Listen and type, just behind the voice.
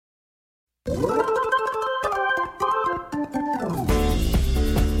Hello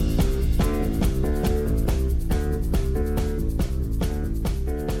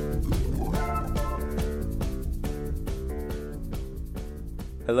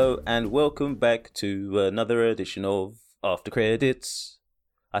and welcome back to another edition of AfterKreditz.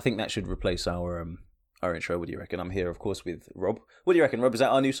 I think that should replace our intro. What do you reckon? I'm here, of course, with Rob. What do you reckon, Rob? Is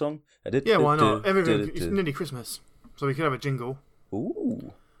that our new song? Yeah, why not? It's nearly Christmas, so we could have a jingle.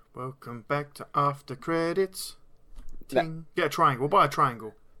 Ooh. Welcome back to AfterKreditz. Get a triangle. We'll buy a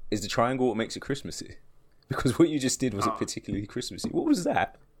triangle. Is the triangle what makes it Christmassy? Because what you just did wasn't particularly Christmassy. What was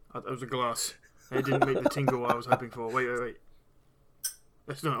that? That was a glass. It didn't make the tingle I was hoping for. Wait.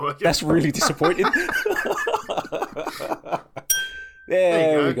 That's not working. That's really disappointing.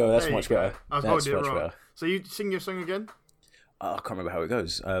 There we go. That's much better. I was holding it wrong. So you sing your song again? I can't remember how it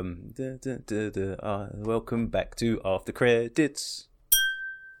goes. Welcome back to AfterKreditz.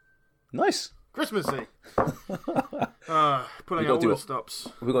 Nice. Christmassy. Pulling out all the stops.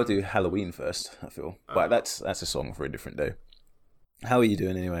 We've got to do Halloween first, I feel. But that's a song for a different day. How are you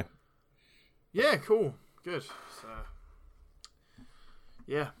doing anyway? Yeah, cool. Good.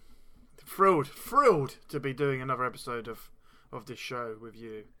 Yeah. Thrilled to be doing another episode of this show with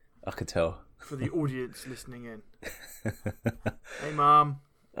you. I could tell. For the audience listening in. Hey, Mom.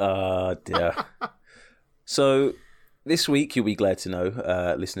 Dear. So, this week, you'll be glad to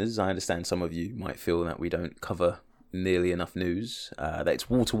know, listeners, I understand some of you might feel that we don't cover nearly enough news, that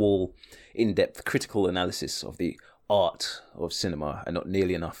it's wall-to-wall, in-depth critical analysis of the art of cinema, and not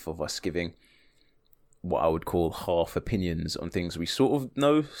nearly enough of us giving what I would call half opinions on things we sort of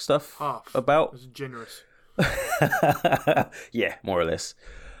know stuff about. That's generous. Yeah, more or less.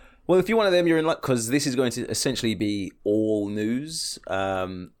 Well, if you're one of them, you're in luck, because this is going to essentially be all news.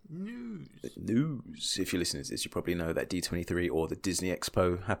 News. If you're listening to this, you probably know that D23 or the Disney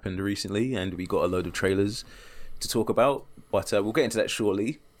Expo happened recently, and we got a load of trailers to talk about. But we'll get into that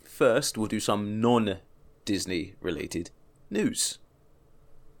shortly. First, we'll do some non-Disney related news.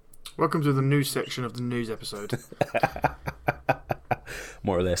 Welcome to the news section of the news episode.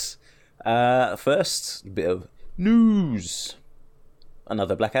 More or less. First, a bit of news.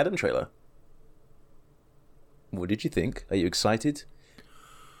 Another Black Adam trailer. What did you think? Are you excited?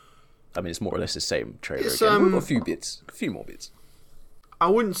 I mean, it's more or less the same trailer again. We've got a few more bits. I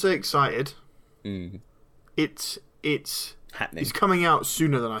wouldn't say excited. It's happening. It's coming out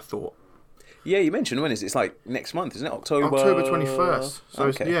sooner than I thought. Yeah, you mentioned when is it? It's like next month, isn't it? October 21st. So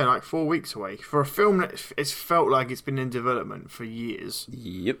okay. It's like 4 weeks away. For a film that it's felt like it's been in development for years.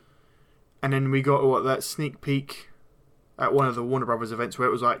 Yep. And then we got that sneak peek at one of the Warner Brothers events where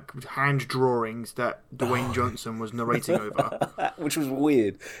it was like hand drawings that Dwayne Johnson was narrating over. Which was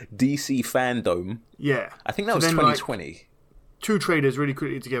weird. DC Fandom. Yeah. I think that was 2020. Like, 2 trailers really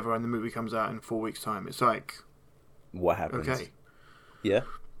quickly together and the movie comes out in 4 weeks' time. It's like... What happens? Okay. Yeah.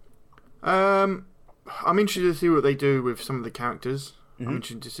 I'm interested to see what they do with some of the characters. I'm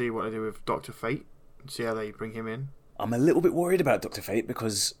interested to see what they do with Dr. Fate and see how they bring him in. I'm a little bit worried about Dr. Fate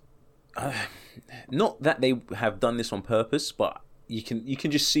because not that they have done this on purpose, but you can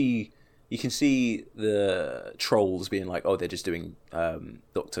just see the trolls being like, oh, they're just doing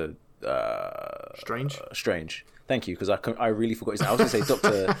Dr. Strange. Thank you, because I really forgot his name. I was going to say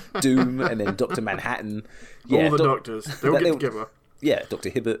Dr. Doom and then Dr. Manhattan. Yeah, all the doctors. They'll get together. Yeah, Dr.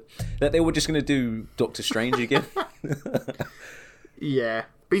 Hibbert. That they were just going to do Doctor Strange again. Yeah.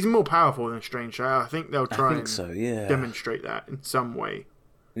 But he's more powerful than Strange. I think they'll try and demonstrate that in some way.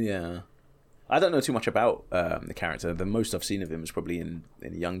 Yeah. I don't know too much about the character. The most I've seen of him is probably in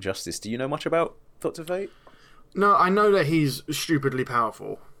Young Justice. Do you know much about Dr. Fate? No, I know that he's stupidly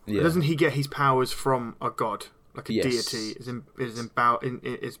powerful. Yeah. Doesn't he get his powers from a god? Like a deity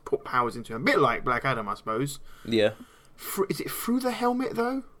is put powers into him. A bit like Black Adam, I suppose. Yeah. Is it through the helmet,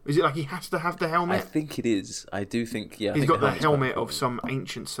 though? Is it like he has to have the helmet? I think it is. I do think, yeah. He's got the helmet of some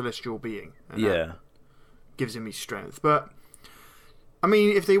ancient celestial being. And that gives him his strength. But, I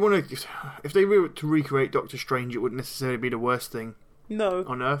mean, if they were to recreate Doctor Strange, it wouldn't necessarily be the worst thing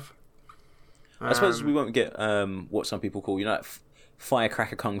on Earth. I suppose we won't get what some people call, like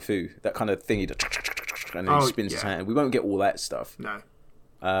firecracker kung fu, that kind of thing. And then he spins his hand. We won't get all that stuff. No.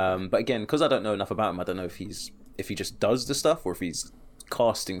 But again, because I don't know enough about him, I don't know if he just does the stuff or if he's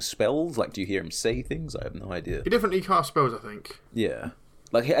casting spells. Like, do you hear him say things? I have no idea. He definitely casts spells, I think. Yeah.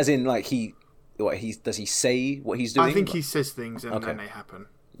 Like, as in, like, does he say what he's doing? I think he says things and then they happen.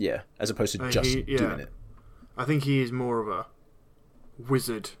 Yeah, as opposed to just doing it. I think he is more of a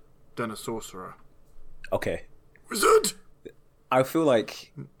wizard than a sorcerer. Okay. Wizard! I feel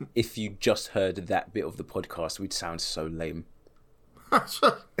like if you just heard that bit of the podcast, we'd sound so lame.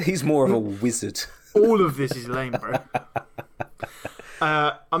 He's more of a wizard. All of this is lame, bro.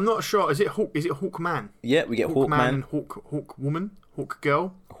 I'm not sure. Is it Hawkman? Yeah, we get Hawkman and Hawkwoman,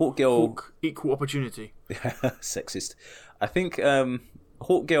 Hawkgirl. Hawk equal opportunity. Sexist. I think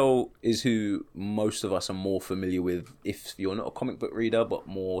Hawkgirl is who most of us are more familiar with if you're not a comic book reader, but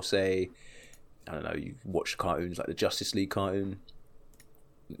more, say, I don't know, you watch cartoons like the Justice League cartoon,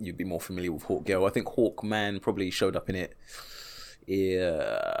 you'd be more familiar with Hawkgirl. I think Hawkman probably showed up in it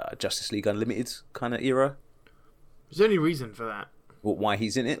Justice League Unlimited kind of era. Is there any reason for that? Why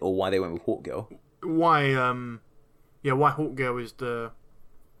he's in it, or why they went with Hawkgirl? Why Hawkgirl is the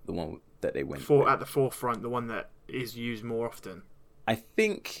one that they went at the forefront, the one that is used more often. I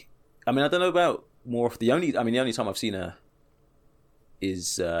think. I mean, I don't know about more of the only time I've seen her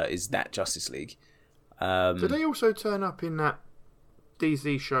is that Justice League. Did they also turn up in that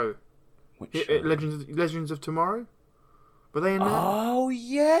DC show? Which show? Legends of Tomorrow? Were they in there? Oh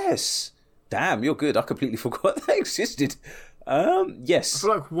yes! Damn, you're good. I completely forgot that existed. Yes. I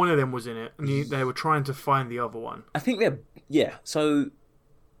feel like one of them was in it, and they were trying to find the other one. I think So,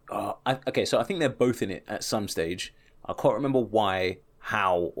 I think they're both in it at some stage. I can't remember why,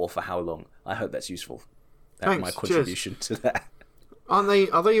 how, or for how long. I hope that's useful. That's my contribution to that. Are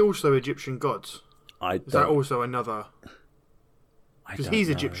they also Egyptian gods? Is that also another? Because he's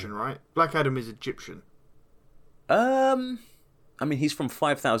Egyptian, right? Black Adam is Egyptian. I mean, he's from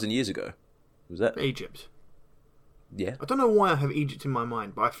 5,000 years ago. Was that Egypt? Yeah. I don't know why I have Egypt in my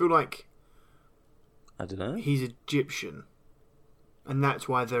mind, but I feel like I don't know. He's Egyptian, and that's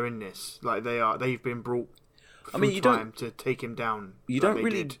why they're in this. Like they've been brought through time to take him down. You don't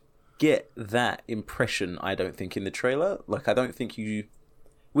really get that impression, I don't think, in the trailer. Like, I don't think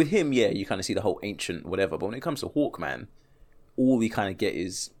with him, you kind of see the whole ancient whatever. But when it comes to Hawkman, all you kind of get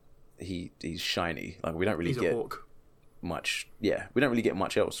is he's shiny. Like, we don't really get much. Yeah, we don't really get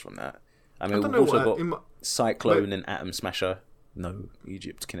much else from that. I mean, we've also got Cyclone and Atom Smasher. No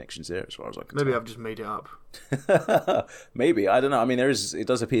Egypt connections there, as far as I can tell. Maybe I've just made it up. Maybe, I don't know. I mean, it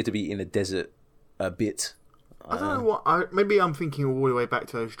does appear to be in a desert a bit. I don't know what. Maybe I'm thinking all the way back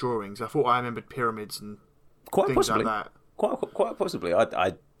to those drawings. I thought I remembered pyramids and things like that. Quite possibly.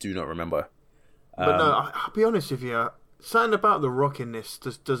 I do not remember. But no, I'll be honest with you. Something about The Rock in this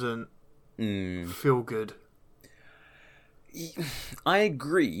just doesn't feel good. I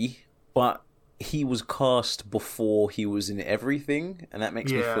agree, but he was cast before he was in everything, and that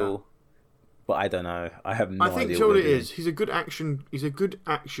makes me feel. But I don't know. I have no idea. I think what it is. He's a good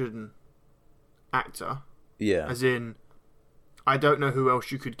action actor. Yeah. As in, I don't know who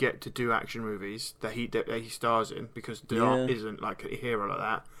else you could get to do action movies that he stars in, because there isn't like a hero like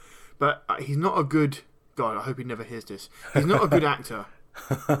that. But he's not a good. God, I hope he never hears this. He's not a good actor.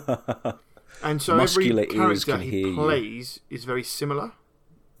 And so Muscular every character he plays is very similar.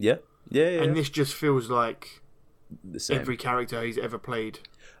 Yeah. And this just feels like the same. Every character he's ever played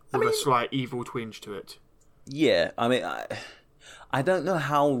with a slight evil twinge to it. Yeah, I mean, I don't know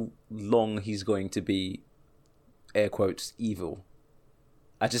how long he's going to be, air quotes, evil.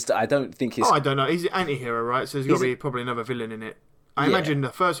 I don't think he's... I don't know. He's an anti-hero, right? So there's got to be probably another villain in it. I imagine the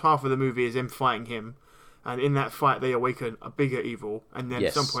first half of the movie is them fighting him, and in that fight they awaken a bigger evil, and then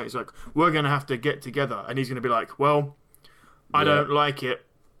at some point it's like, we're going to have to get together, and he's going to be like, well, I don't like it,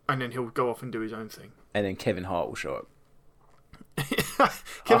 and then he'll go off and do his own thing. And then Kevin Hart will show up.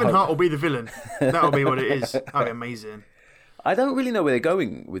 Kevin Hart will be the villain. That'll be what it is. That'll be amazing. I don't really know where they're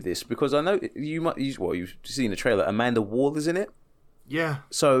going with this, because I know you've seen the trailer. Amanda Waller's in it. Yeah.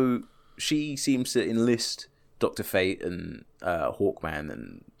 So she seems to enlist Dr. Fate and Hawkman,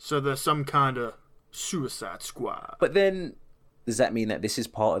 and so there's some kind of Suicide Squad. But then, does that mean that this is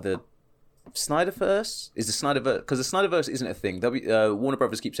part of the Snyderverse? Is the Snyderverse, because the Snyderverse isn't a thing. Warner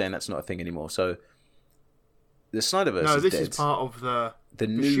Brothers keep saying that's not a thing anymore. So the Snyderverse. No, this is part of the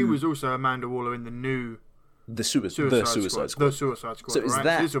new. She was also Amanda Waller in the Suicide Squad. The Suicide Squad. So is right?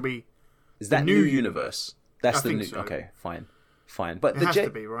 that So this will be the new universe? That's I the new. So. Okay, fine. But it has to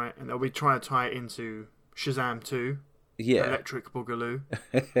be, right? And they'll be trying to tie it into Shazam 2. Yeah. Electric Boogaloo.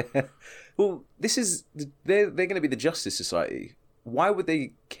 Well, they're going to be the Justice Society. Why would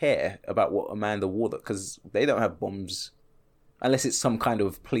they care about what Amanda Waller? Because they don't have bombs, unless it's some kind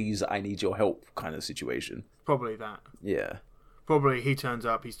of "please, I need your help" kind of situation. Probably that. Yeah. Probably he turns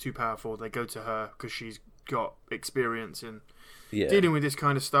up, he's too powerful. They go to her because she's got experience in dealing with this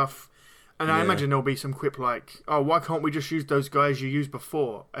kind of stuff. And I imagine there'll be some quip like, "Oh, why can't we just use those guys you used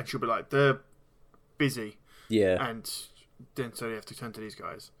before?" And she'll be like, "They're busy." Yeah. And then so you have to turn to these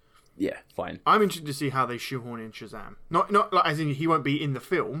guys. Yeah, fine. I'm interested to see how they shoehorn in Shazam. Not like as in he won't be in the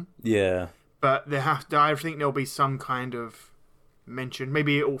film. Yeah. But I think there'll be some kind of mentioned.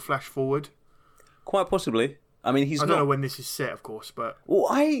 Maybe it'll flash forward. Quite possibly. I mean, I don't know when this is set, of course, but...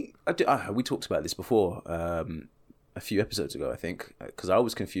 Well, we talked about this before, a few episodes ago, I think, because I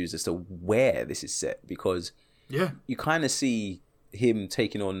was confused as to where this is set, because you kind of see him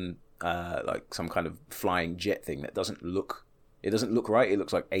taking on like some kind of flying jet thing that doesn't look right. It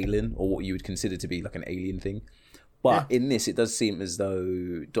looks like alien, or what you would consider to be like an alien thing. But in this, it does seem as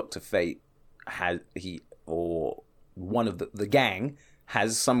though Dr. Fate or one of the gang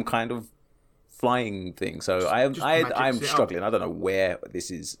has some kind of flying thing. So I'm struggling. I don't know where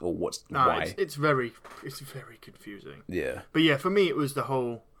this is or why. It's very confusing. Yeah. But yeah, for me it was the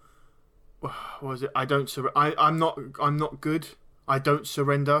whole. What was it? I'm not good. I don't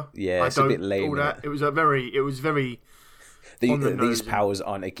surrender. Yeah, it's a bit lame. All that. It was very. These powers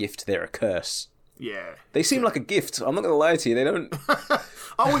aren't a gift; they're a curse. Yeah. They seem like a gift. I'm not going to lie to you. They don't.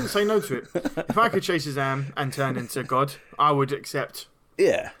 I wouldn't say no to it. If I could chase Shazam and turn into God, I would accept.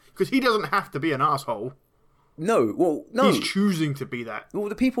 Yeah. Because he doesn't have to be an asshole. No. He's choosing to be that. Well,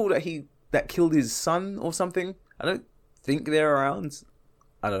 the people that killed his son or something, I don't think they're around.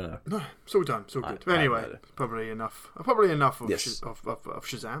 I don't know. No, it's all done. It's all good. But anyway, probably enough of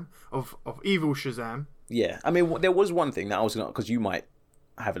Shazam, of evil Shazam. Yeah. I mean, there was one thing that I was going to... Because you might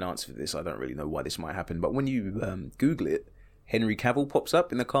have an answer for this. I don't really know why this might happen. But when you Google it, Henry Cavill pops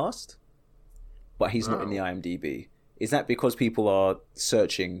up in the cast. But he's not in the IMDb. Is that because people are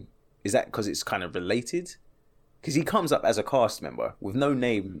searching? Is that because it's kind of related? Because he comes up as a cast member with no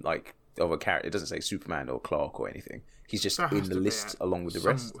name like of a character. It doesn't say Superman or Clark or anything. He's just in the list along with the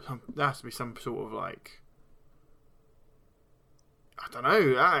rest. There has to be some sort of like... I don't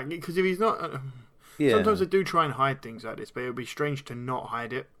know. Because if he's not... Sometimes they do try and hide things like this, but it would be strange to not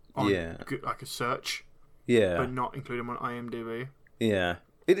hide it on like a search. Yeah. But not include him on IMDb. Yeah.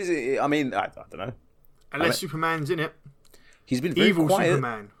 It is... I mean, I don't know. Unless Superman's in it. He's been very evil quiet.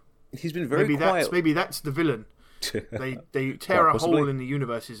 Superman. He's been very quiet. Maybe that's the villain. They tear a hole in the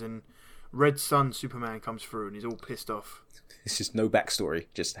universes and Red Sun Superman comes through and he's all pissed off. It's just no backstory.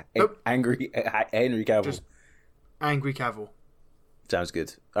 Just angry Henry Cavill. Just angry Cavill. Sounds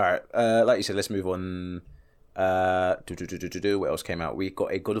good. All right. Like you said, let's move on. What else came out? We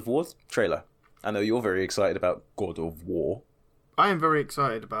got a God of War trailer. I know you're very excited about God of War. I am very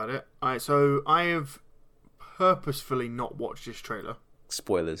excited about it. So I have purposefully not watched this trailer.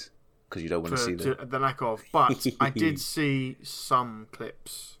 Spoilers, because you don't want to see the lack of. But I did see some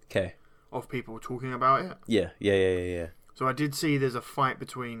clips. Okay. Of people talking about it. Yeah. So I did see there's a fight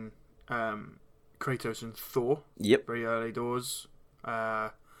between Kratos and Thor. Yep. Very early doors.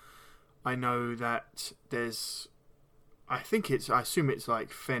 I know that there's... I assume it's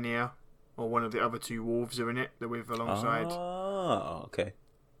like Fenrir or one of the other two wolves are in it that we've alongside. Oh, okay.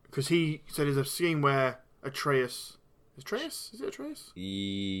 Because there's a scene where Atreus... Is it Atreus?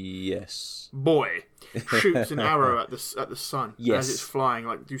 Yes. Boy shoots an arrow at the sun as it's flying.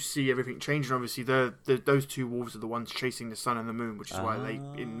 Like you see everything change, and obviously those two wolves are the ones chasing the sun and the moon, which is why they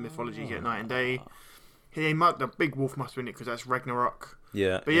in mythology get night and day. The big wolf must be in it because that's Ragnarok.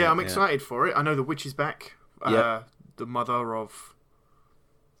 Yeah. But I'm excited for it. I know the witch is back. The mother of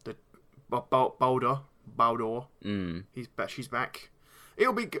the Baldur. She's back.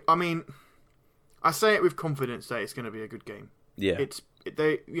 It'll be. I mean. I say it with confidence that it's going to be a good game. Yeah.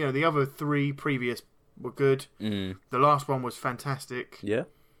 The other three previous were good. The last one was fantastic. Yeah.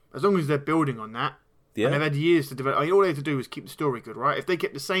 As long as they're building on that. Yeah. And they've had years to develop. I mean, all they have to do is keep the story good, right? If they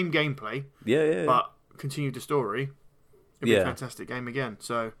get the same gameplay. But continue the story, it'll be a fantastic game again.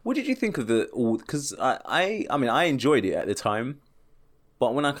 So. What did you think of because I mean, I enjoyed it at the time,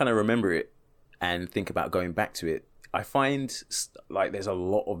 but when I kind of remember it and think about going back to it, I find like there's a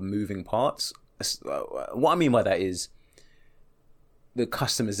lot of moving parts. What I mean by that is the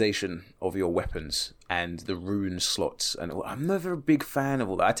customization of your weapons and the rune slots, and I'm never a big fan of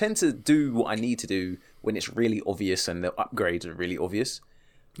all that. I tend to do what I need to do when it's really obvious and the upgrades are really obvious.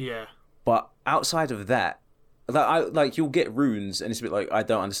 Yeah. But outside of that, you'll get runes and it's a bit like, I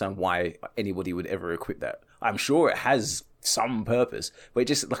don't understand why anybody would ever equip that. I'm sure it has some purpose, but it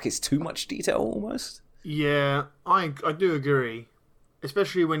just like it's too much detail almost. Yeah, I do agree.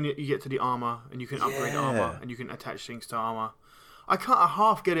 Especially when you get to the armor and you can upgrade armor and you can attach things to armor. I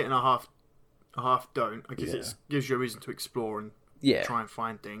half get it and I half don't. I guess it gives you a reason to explore and try and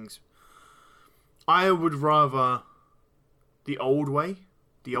find things. I would rather the old way,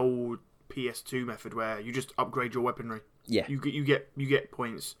 the old PS2 method where you just upgrade your weaponry. Yeah. You get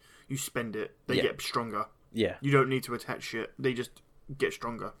points, you spend it, they get stronger. Yeah. You don't need to attach shit. They just get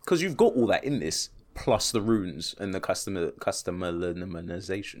stronger. Because you've got all that in this. Plus the runes and the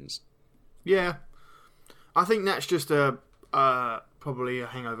customizations. Yeah. I think that's just a Probably a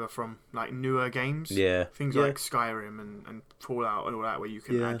hangover from like newer games. Yeah. Things like Skyrim and Fallout and all that, where you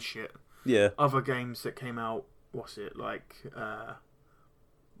can add shit. Yeah. Other games that came out, like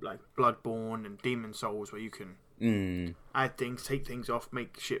Bloodborne and Demon Souls, where you can add things, take things off,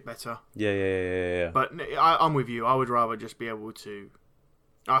 make shit better. Yeah. But I'm with you. I would rather just be able to.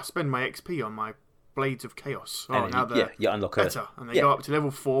 I spend my XP on my Blades of Chaos. Now they're unlock better, and they go up to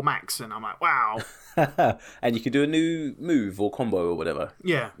level 4 max, and I'm like, wow. And you can do a new move or combo or whatever.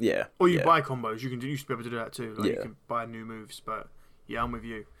 Yeah. Yeah. Or you buy combos. You used to be able to do that too. You can buy new moves, but yeah, I'm with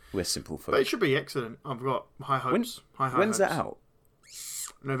you. We're simple folk. But it should be excellent. I've got high hopes. When's that out?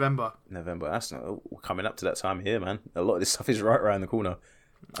 November. That's not. We're coming up to that time here, man. A lot of this stuff is right around the corner.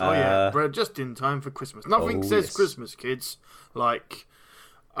 We're just in time for Christmas. Nothing says Christmas, kids, like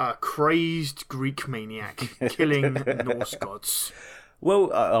a crazed Greek maniac killing Norse gods.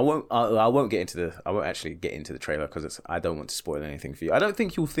 Well, I won't actually get into the trailer because I don't want to spoil anything for you. I don't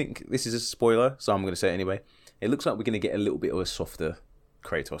think you'll think this is a spoiler, so I'm going to say it anyway. It looks like we're going to get a little bit of a softer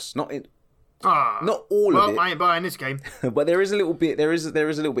Kratos. Not all of it. I ain't buying this game. But there is a little bit. There is a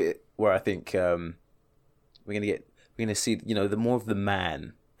little bit where I think we're going to see the more of the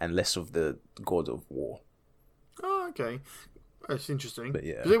man and less of the god of war. Oh, okay. That's interesting. But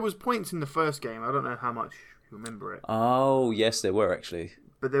yeah, because there was points in the first game. I don't know how much you remember it. Oh yes, there were actually.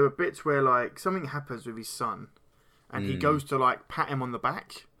 But there were bits where like something happens with his son, and he goes to like pat him on the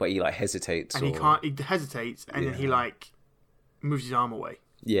back, but he like hesitates, and he can't. He hesitates, and then he like moves his arm away.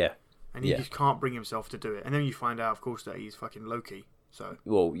 Yeah. And he just can't bring himself to do it. And then you find out, of course, that he's fucking Loki. So.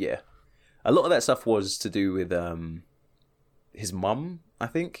 Well, yeah. A lot of that stuff was to do with his mum, I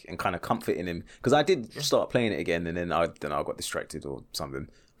think, and kind of comforting him. Because I did start playing it again, and then I got distracted or something,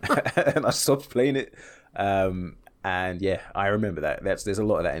 and I stopped playing it. And yeah, I remember that. There's a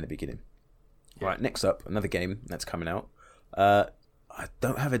lot of that in the beginning. Yeah. Right, next up, another game that's coming out. I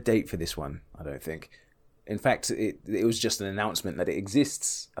don't have a date for this one, I don't think. In fact, it was just an announcement that it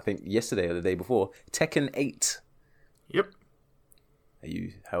exists, I think, yesterday or the day before. Tekken 8. Yep.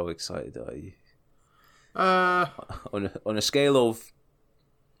 How excited are you? On a scale of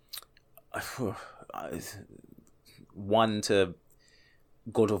 1 to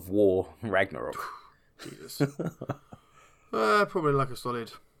God of War Ragnarok. Jesus. Probably like a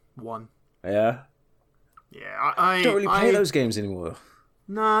solid 1. Yeah? Yeah, I don't really play those games anymore.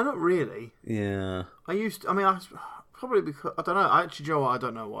 Nah, not really. Yeah. Probably because, I don't know. Actually, Joe, I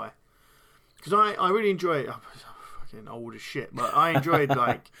don't know why. Because I really enjoy, I'm fucking old as shit, but I enjoyed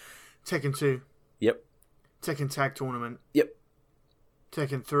like Tekken 2. Yep. Tekken Tag Tournament. Yep.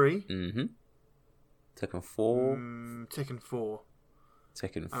 Tekken 3. Mm-hmm. Tekken 4. Tekken 4.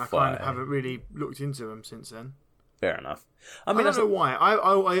 Tekken 5. And I kind of haven't really looked into them since then. Fair enough. I don't know why.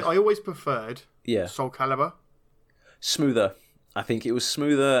 I always preferred Soul Calibur. Smoother. I think it was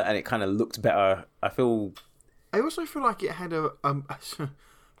smoother and it kind of looked better. I also feel like it had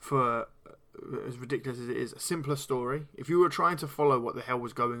for as ridiculous as it is, a simpler story. If you were trying to follow what the hell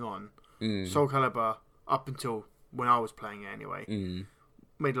was going on, Soul Calibur, up until when I was playing it anyway,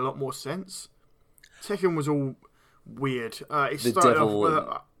 made a lot more sense. Tekken was all weird. It started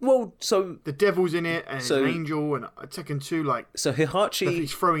off with the devil's in it, and it's an angel, and Tekken 2, like... So Heihachi...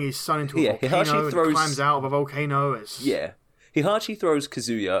 He's throwing his son into a volcano, and he climbs out of a volcano. Heihachi throws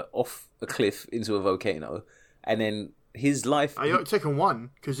Kazuya off a cliff into a volcano, and then his life... Tekken 1,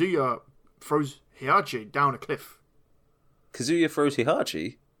 Kazuya throws Heihachi down a cliff. Kazuya throws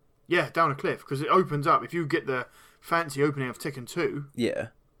Heihachi? Yeah, down a cliff, because it opens up. If you get the fancy opening of Tekken 2... Yeah.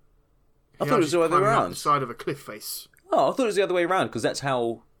 I thought it was the other way around. The side of a cliff face. Oh, I thought it was the other way around, because that's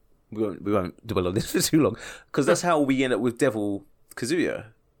how... We won't dwell on this for too long, because that's how we end up with Devil Kazuya.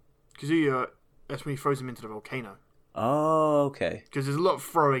 Kazuya, that's when he throws him into the volcano. Oh, okay. Because there's a lot of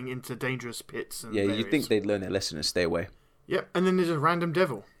throwing into dangerous pits. And you'd think they'd learn their lesson and stay away. Yep, and then there's a random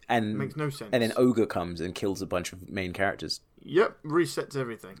devil. And it makes no sense. And then Ogre comes and kills a bunch of main characters. Yep, resets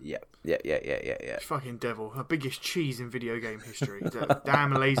everything. Yeah. Fucking devil. The biggest cheese in video game history.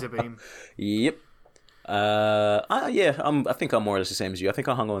 Damn laser beam. Yep. I think I'm more or less the same as you. I think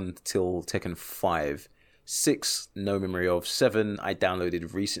I hung on till Tekken 5. 6, no memory of. 7, I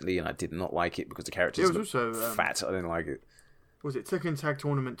downloaded recently and I did not like it because the characters were also fat. I didn't like it. Was it Tekken Tag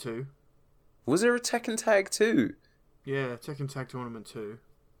Tournament 2? Was there a Tekken Tag 2? Yeah, Tekken Tag Tournament 2.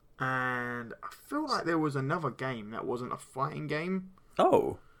 And I feel like there was another game that wasn't a fighting game.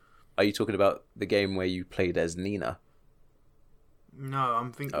 Oh. Are you talking about the game where you played as Nina? No,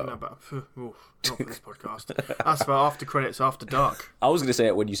 I'm thinking about... not for this podcast. That's for AfterKreditz After Dark. I was going to say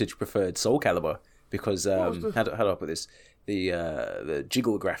it when you said you preferred Soul Calibur, because how do I put this? The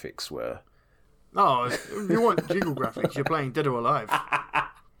jiggle graphics were Oh, if you want jiggle graphics, you're playing Dead or Alive.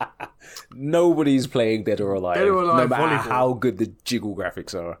 Nobody's playing Dead or Alive. Dead or Alive no matter volleyball. how good the jiggle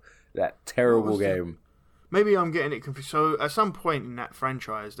graphics are. That terrible game. Maybe I'm getting it confused. So at some point in that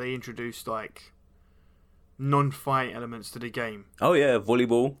franchise, they introduced like non-fight elements to the game. Oh yeah,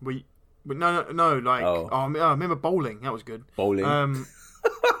 volleyball. No. Like I remember bowling. That was good. Bowling.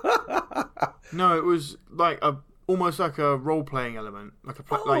 No, it was like almost like a role-playing element, like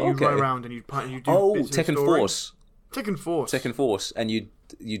like you run around and you do. Bits Tekken of the story. Force. Tekken Force, and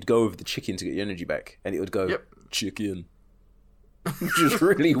you'd go with the chicken to get your energy back, and it would go chicken, which is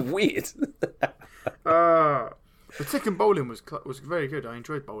really weird. The Tekken bowling was very good. I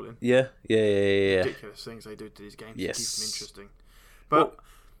enjoyed bowling. Yeah. Ridiculous things they do to these games to keep them interesting. But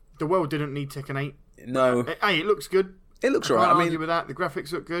the world didn't need Tekken 8. No. It looks good. It looks alright. I mean, with that, the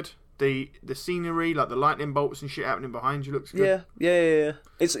graphics look good. The scenery, like the lightning bolts and shit happening behind you, looks good. Yeah.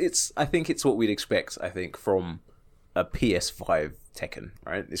 It's. I think it's what we'd expect. I think from a PS5 Tekken,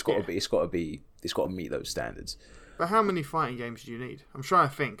 right? It's got to meet those standards. But how many fighting games do you need? I'm trying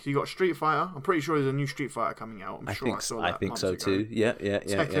to think. You got Street Fighter. I'm pretty sure there's a new Street Fighter coming out. I saw that. I think so too. Yeah.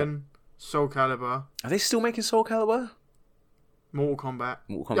 Tekken, Soul Calibur. Are they still making Soul Calibur? Mortal Kombat.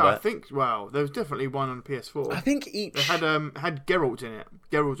 Yeah, I think. Well, there was definitely one on PS4. I think each they had Geralt in it.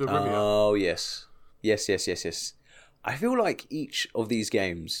 Geralt of Rivia. Oh yes. I feel like each of these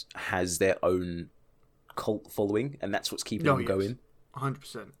games has their own cult following, and that's what's keeping them going.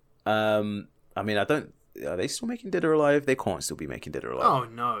 100%. I mean, are they still making Dead or Alive? They can't still be making Dead or Alive.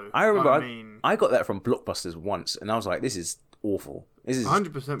 Oh no! I remember I got that from Blockbusters once, and I was like, "This is awful. This is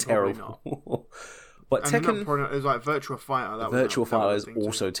 100% terrible." Probably not. But Tekken, it was like Virtua Fighter. Virtua Fighter is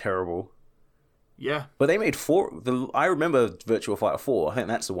also terrible. Yeah, but they made 4. I remember Virtua Fighter 4. I think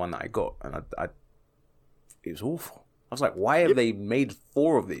that's the one that I got, and it was awful. I was like, "Why have they made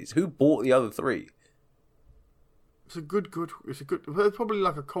 4 of these? Who bought the other 3?" It's a good. It's probably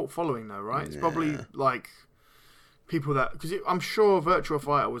like a cult following though, right? It's probably like people that because I'm sure Virtua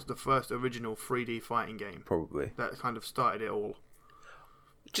Fighter was the first original 3D fighting game. Probably that kind of started it all.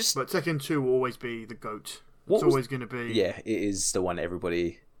 But Tekken 2 will always be the GOAT. It's always going to be. Yeah, it is the one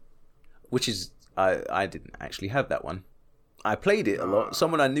everybody. Which is I didn't actually have that one. I played it a lot.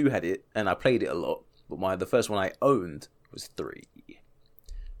 Someone I knew had it, and I played it a lot. But the first one I owned was 3.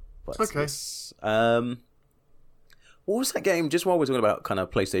 But okay. What was that game? Just while we're talking about kind of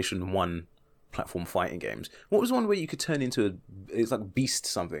PlayStation 1 platform fighting games, what was the one where you could turn into it's like Beast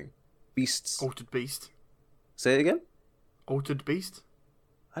something? Beasts. Altered Beast. Say it again? Altered Beast?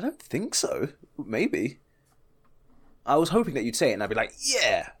 I don't think so. Maybe. I was hoping that you'd say it and I'd be like,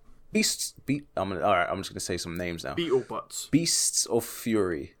 yeah! Beasts. Alright, I'm just going to say some names now. Beetlebutts. Beasts of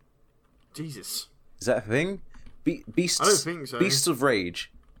Fury. Jesus. Is that a thing? Beasts. I don't think so. Beasts of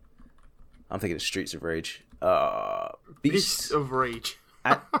Rage. I'm thinking of Streets of Rage. Beasts of Rage.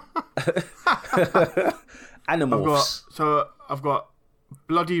 Animorphs. I've got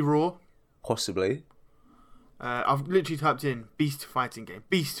Bloody Raw. Possibly. I've literally typed in Beast fighting game.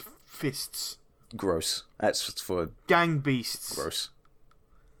 Beast Fists. Gross. That's for... Gang Beasts. Gross.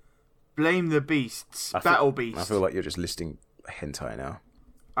 Blame the Beasts. Battle Beast. I feel like you're just listing hentai now.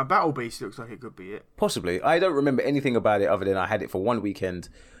 A Battle Beast looks like it could be it. Possibly. I don't remember anything about it other than I had it for one weekend.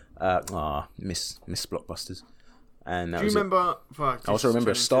 Miss Blockbusters. And do you remember... I also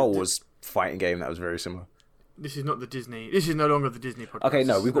remember a Star Wars fighting game that was very similar. This is not the Disney... This is no longer the Disney podcast. Okay,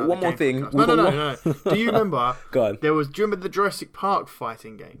 no, we've got one more thing. No. Do you remember... Go on. Do you remember the Jurassic Park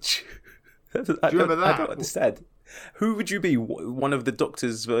fighting game? Do you remember that? I don't understand. Who would you be? One of the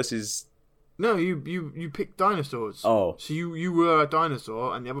doctors versus... No, you picked dinosaurs. Oh. So you were a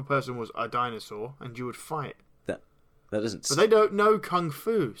dinosaur and the other person was a dinosaur and you would fight. That doesn't... But they don't know Kung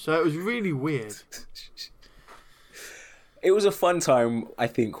Fu, so it was really weird. It was a fun time, I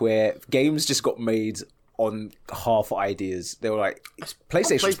think, where games just got made on half ideas. They were like,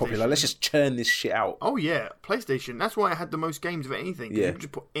 PlayStation's popular, let's just churn this shit out. Oh yeah, PlayStation. That's why it had the most games of anything. Yeah. You could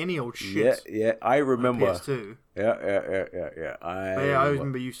just put any old shit. Yeah, I remember. On PS2. Yeah. I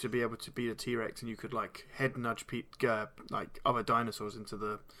remember you used to be able to beat a T-Rex and you could like head nudge like other dinosaurs into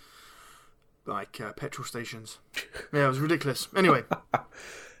the petrol stations. Yeah, it was ridiculous. Anyway.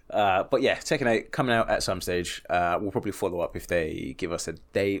 But yeah, Tekken 8 coming out at some stage. We'll probably follow up if they give us a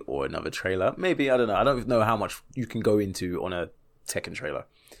date or another trailer. Maybe, I don't know. I don't know how much you can go into on a Tekken trailer.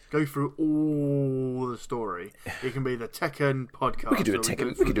 Go through all the story. It can be the Tekken podcast. We could do a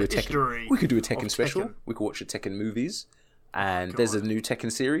Tekken special. Tekken. We could watch the Tekken movies. And there's a new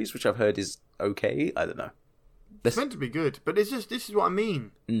Tekken series, which I've heard is okay. I don't know. It's meant to be good, but this is what I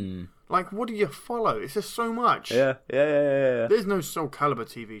mean. Like, what do you follow? It's just so much. Yeah. There's no Soul Calibur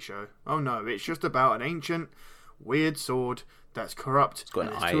TV show. Oh no, it's just about an ancient, weird sword that's corrupt. It's got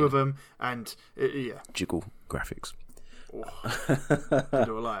and there's two of them, and yeah. Jiggle graphics. Oh, dead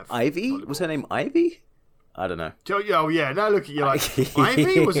or alive. Ivy? Was her name Ivy? I don't know. Oh yeah, now look at you like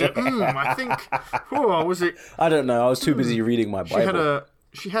Ivy. Was it? I think. Oh, was it? I don't know. I was too busy reading my Bible.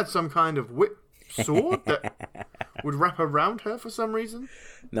 She had some kind of whip sword that would wrap around her for some reason.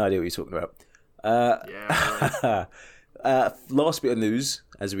 No idea what you're talking about. Yeah. Right. Last bit of news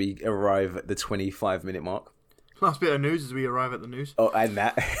as we arrive at the 25-minute mark. Last bit of news as we arrive at the news. Oh, and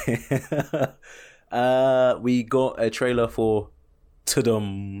that. We got a trailer for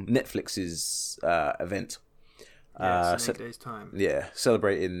Netflix's event. Yeah, it's in 8 days' time. Yeah,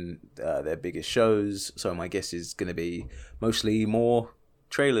 celebrating their biggest shows. So my guess is going to be mostly more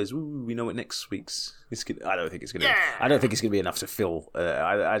trailers. Ooh, we know what next week's. I don't think it's going to. Yeah. I don't think it's going to be enough to fill.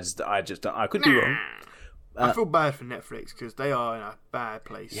 I could be wrong. I feel bad for Netflix because they are in a bad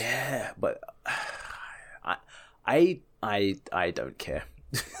place. Yeah, but I don't care.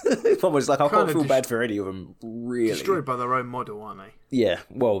 It's almost like I can't feel bad for any of them. Really destroyed by their own model, aren't they? Yeah.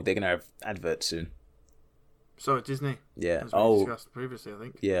 Well, they're going to have adverts soon. So is Disney. Yeah. As we discussed previously, I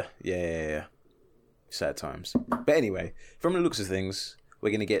think. Yeah. Sad times. But anyway, from the looks of things, we're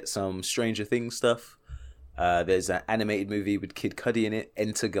going to get some Stranger Things stuff. There's an animated movie with Kid Cudi in it,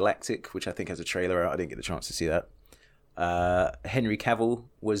 Enter Galactic, which I think has a trailer out. I didn't get the chance to see that. Henry Cavill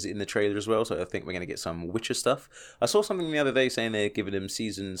was in the trailer as well, so I think we're going to get some Witcher stuff. I saw something the other day saying they're giving him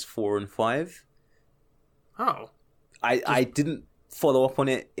seasons 4 and 5. Oh. I didn't follow up on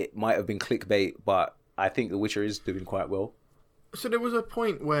it. It might have been clickbait, but I think The Witcher is doing quite well. So there was a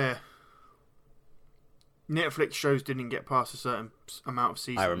point where Netflix shows didn't get past a certain amount of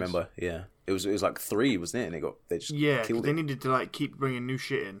seasons. I remember, yeah. It was like 3, wasn't it? And they just killed it. They needed to like keep bringing new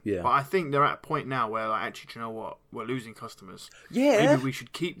shit in. Yeah. But I think they're at a point now where like, actually, do you know what? We're losing customers. Yeah. Maybe we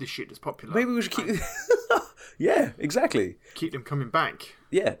should keep the shit that's popular. Maybe we should keep. Yeah, exactly. Keep them coming back.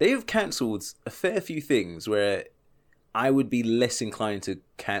 Yeah, they have cancelled a fair few things where I would be less inclined to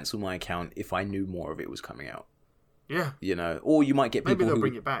cancel my account if I knew more of it was coming out. Yeah. You know, or you might get people maybe they'll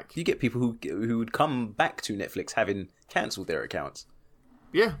bring it back. You get people who would come back to Netflix having cancelled their accounts.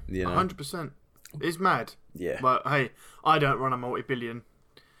 Yeah, you know? 100%. It's mad. Yeah. But hey, I don't run a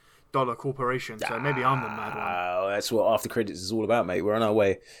multi-billion-dollar corporation, so maybe I'm the mad one. That's what AfterKreditz is all about, mate. We're on our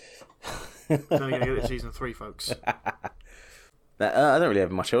way. Only going to get it season 3, folks. I don't really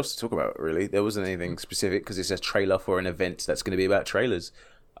have much else to talk about, really. There wasn't anything specific because it's a trailer for an event that's going to be about trailers.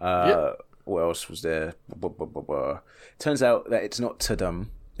 Yep. What else was there? Turns out that it's not Tudum.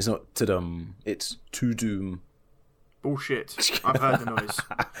 It's not Tudum. It's Tudum. Bullshit. I've heard the noise.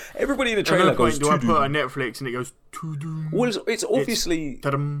 Everybody in the trailer goes do I put on Netflix and it goes Tudum? Well, it's obviously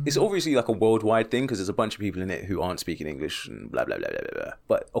like a worldwide thing because there's a bunch of people in it who aren't speaking English and blah blah blah blah blah.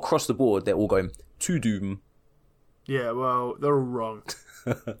 But across the board, they're all going Tudum. Yeah, well, they're all wrong.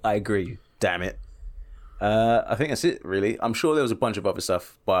 I agree. Damn it. I think that's it, really. I'm sure there was a bunch of other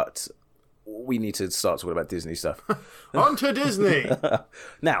stuff, but we need to start talking about Disney stuff. On to Disney!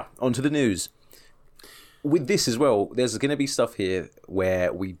 Now, on to the news. With this as well, there's going to be stuff here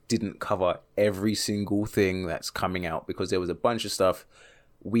where we didn't cover every single thing that's coming out because there was a bunch of stuff.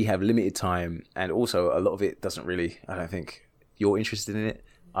 We have limited time, and also a lot of it doesn't really, I don't think you're interested in it.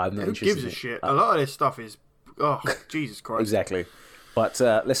 I'm not interested in it. Who gives a shit? A lot of this stuff is, oh, Jesus Christ. Exactly. But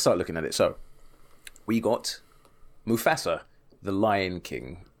let's start looking at it. So, we got Mufasa, the Lion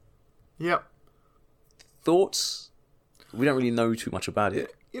King. Yep. Thoughts? We don't really know too much about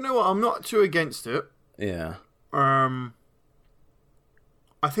it. You know what? I'm not too against it. Yeah. I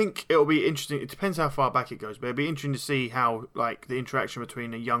think it'll be interesting. It depends how far back it goes, but it'll be interesting to see how, like, the interaction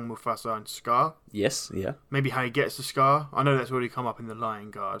between a young Mufasa and Scar. Yes, yeah. Maybe how he gets the Scar. I know that's already come up in the Lion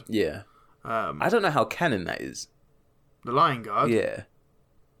Guard. Yeah. I don't know how canon that is. The Lion Guard? Yeah.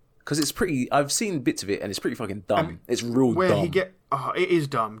 Because it's pretty... I've seen bits of it, and it's pretty fucking dumb. It's real dumb. Oh, it is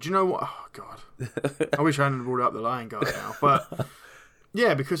dumb. Do you know what? Oh, God. I wish I hadn't brought up the Lion Guard now. But,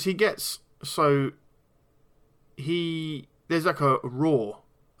 yeah, because he gets... So... There's like a roar,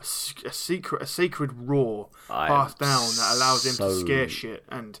 a sacred roar passed down that allows him to scare shit,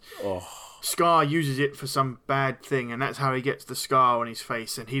 and Scar uses it for some bad thing, and that's how he gets the scar on his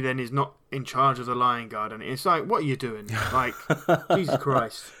face, and he then is not in charge of the Lion Guard, and it's like, what are you doing? Like, Jesus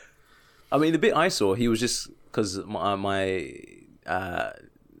Christ. I mean, the bit I saw, he was just, because my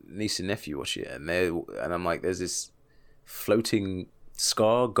niece and nephew watch it, and I'm like, there's this floating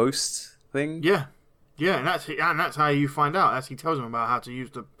Scar ghost thing. Yeah. Yeah, and that's how you find out. As he tells him about how to use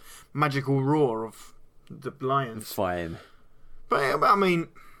the magical roar of the lions. Fine. But I mean,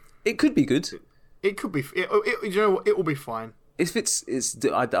 It could be good. It could be. You know what? It will be fine. If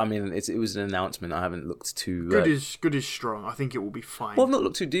I mean, it was an announcement. I haven't looked too. Good is strong. I think it will be fine. Well, I've not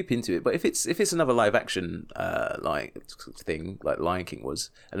looked too deep into it, but if it's another live action like thing like Lion King was,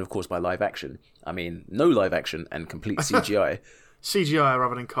 and of course by live action I mean no live action and complete CGI. CGI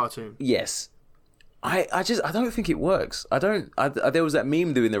rather than cartoon. Yes. I don't think it works. There was that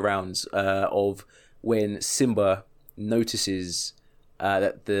meme doing the rounds of when Simba notices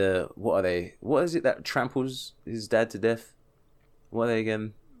that what is it that tramples his dad to death? What are they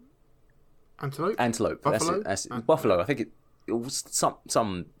again? Antelope. Buffalo? That's it. Buffalo. I think it was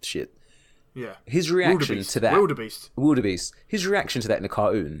some shit. Yeah. His reaction to that. Wildebeest. His reaction to that in the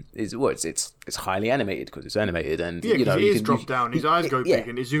cartoon is it's highly animated because it's animated and his ears drop down, his eyes go big,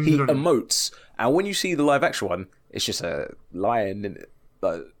 and it zooms in on him. He emotes, and when you see the live action one, it's just a lion,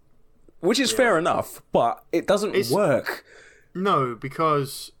 which is fair enough, but it doesn't work. No,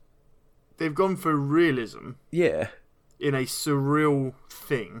 because they've gone for realism. Yeah. In a surreal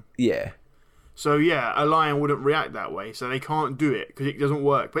thing. Yeah. So yeah, a lion wouldn't react that way, so they can't do it because it doesn't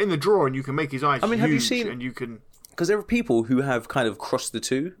work. But in the drawing, you can make his eyes huge, have you seen? And you can. Because there are people who have kind of crossed the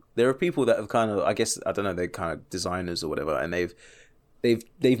two. There are people that have kind of, I guess, I don't know, they're kind of designers or whatever, and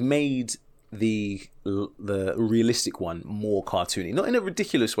they've made the realistic one more cartoony, not in a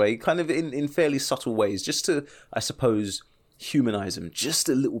ridiculous way, kind of in fairly subtle ways, just to, I suppose, humanize them just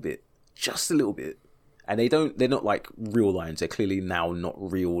a little bit. And they're not like real lions. They're clearly now not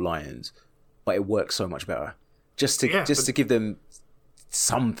real lions, but it works so much better just to give them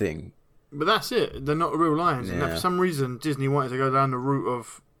something. But that's it. They're not real lions, and for some reason Disney wanted to go down the route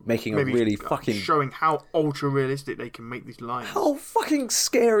of making a really fucking showing how ultra realistic they can make these lions. How fucking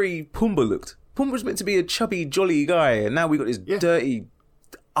scary Pumbaa looked. Pumbaa's meant to be a chubby, jolly guy, and now we got this dirty,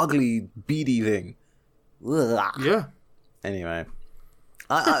 ugly, beady thing. Ugh. Yeah. Anyway.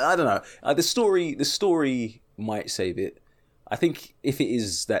 I don't know. The story might save it. I think if it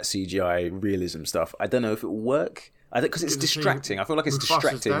is that CGI realism stuff, I don't know if it will work. Because it's distracting. I feel like it's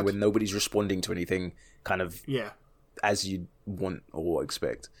distracting when nobody's responding to anything kind of as you want or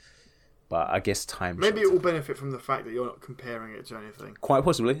expect. But I guess time. Maybe it will benefit from the fact that you're not comparing it to anything. Quite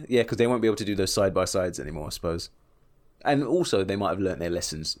possibly, yeah, because they won't be able to do those side by sides anymore, I suppose. And also, they might have learnt their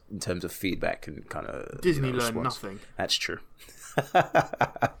lessons in terms of feedback and kind of Disney learned nothing. That's true.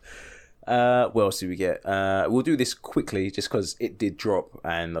 What else do we get? We'll do this quickly just because it did drop,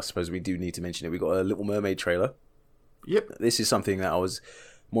 and I suppose we do need to mention it. We got a Little Mermaid trailer. Yep. This is something that I was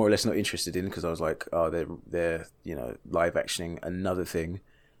more or less not interested in because I was like, oh, they're live actioning another thing.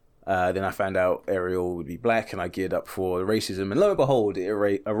 Then I found out Ariel would be black, and I geared up for the racism, and lo and behold, it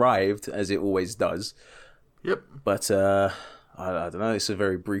arrived as it always does. Yep. But I don't know. It's a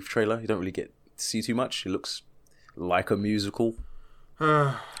very brief trailer. You don't really get to see too much. It looks like a musical.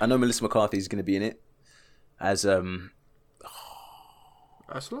 I know Melissa McCarthy is going to be in it as Ursula.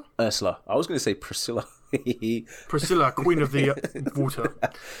 I was going to say Priscilla. Priscilla, Queen of the Water.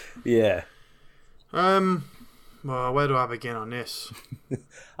 Yeah. Well, where do I begin on this?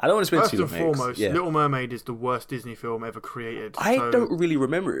 I don't want to spend too long. First and foremost, Little Mermaid is the worst Disney film ever created. I don't really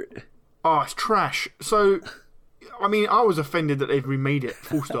remember it. Oh, it's trash. So, I mean, I was offended that they've remade it.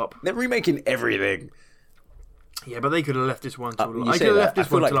 Full stop. They're remaking everything. Yeah, but they could have left this one till I could have left this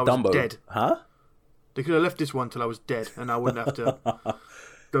one till I was dead. Huh? They could have left this one till I was dead, and I wouldn't have to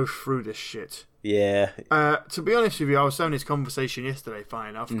go through this shit. Yeah. To be honest with you, I was having this conversation yesterday, funny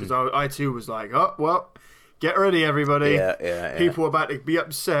enough, because I too was like, oh, well, get ready, everybody. Yeah. People were about to be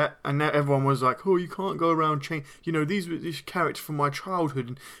upset, and now everyone was like, oh, you can't go around change. These characters from my childhood,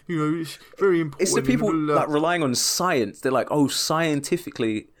 and, it's very important. It's the people like relying on science. They're like, oh,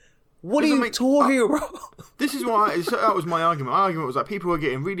 scientifically... What are you talking about? This is why that was my argument. My argument was that people were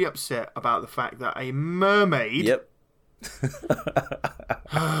getting really upset about the fact that a mermaid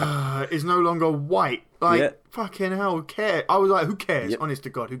is no longer white. Fucking hell, who cares? I was like, who cares? Honest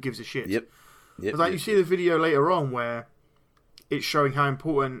to God, who gives a shit? You see the video later on where it's showing how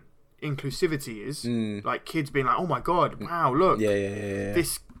important inclusivity is. Like kids being like, oh my God, wow, look.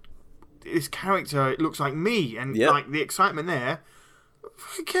 This character, it looks like me. And like the excitement there.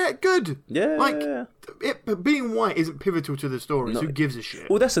 Good. Being white isn't pivotal to the story. So who gives a shit?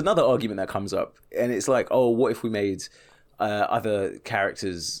 Well, that's another argument that comes up, and it's like, oh, what if we made other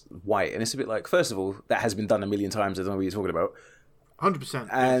characters white? And it's a bit like, first of all, that has been done a million times. I don't know what you're talking about. 100%.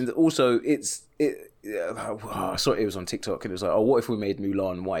 And also, I saw it was on TikTok, and it was like, oh, what if we made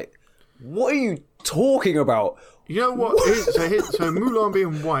Mulan white? What are you talking about? You know what? So Mulan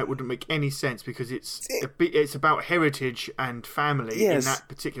being white wouldn't make any sense because it's about heritage and family in that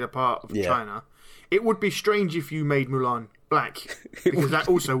particular part of China. It would be strange if you made Mulan black, because that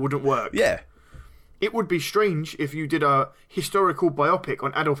also wouldn't work. Yeah. It would be strange if you did a historical biopic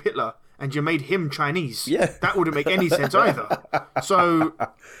on Adolf Hitler and you made him Chinese. Yeah. That wouldn't make any sense either. So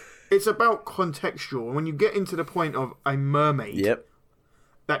it's about contextual. And when you get into the point of a mermaid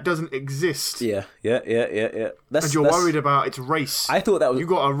that doesn't exist. Yeah. And you're worried about its race. I thought that was... You've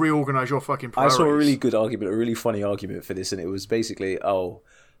got to reorganise your fucking priorities. I saw a really good argument, a really funny argument for this, and it was basically,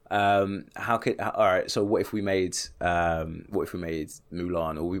 alright, so what if we made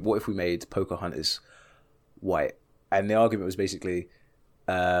Mulan, or what if we made Pocahontas white? And the argument was basically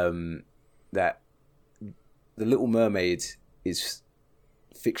that the Little Mermaid is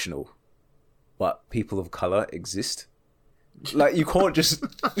fictional, but people of color exist. Like, you can't just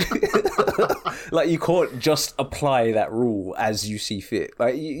apply that rule as you see fit.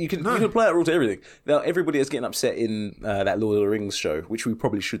 Like, you can apply that rule to everything. Now, everybody is getting upset in that Lord of the Rings show, which we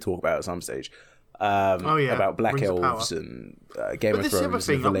probably should talk about at some stage. About black Rings elves and Game of Thrones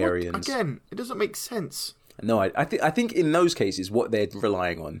and Valerians. Again, it doesn't make sense. No, I think in those cases, what they're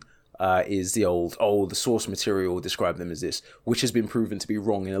relying on is the the source material described them as this, which has been proven to be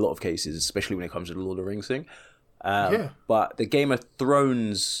wrong in a lot of cases, especially when it comes to the Lord of the Rings thing. But the Game of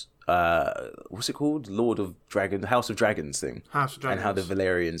Thrones, what's it called? House of Dragons thing. House of Dragons. And how the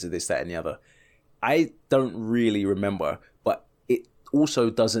Valerians are this, that, and the other. I don't really remember, but it also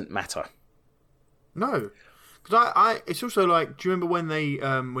doesn't matter. No. Because it's also like, do you remember when they,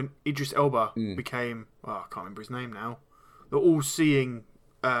 when Idris Elba became, I can't remember his name now, the all-seeing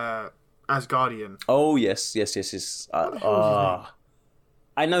Asgardian. Oh, yes.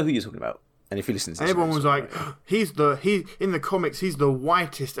 I know who you're talking about. And if you listen to this, and everyone was like, in the comics, he's the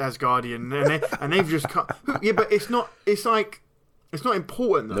whitest Asgardian, and they've just cut. Yeah, but it's not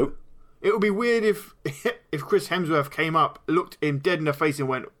important though. Nope. It would be weird if Chris Hemsworth came up, looked him dead in the face, and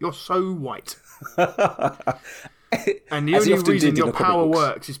went, "You're so white." And the only reason your power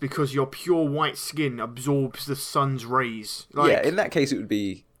works is because your pure white skin absorbs the sun's rays. Like, in that case, it would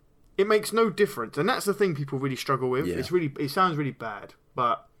be. It makes no difference, and that's the thing people really struggle with. Yeah. It sounds really bad,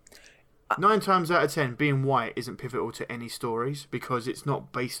 but 9 times out of 10, being white isn't pivotal to any stories because it's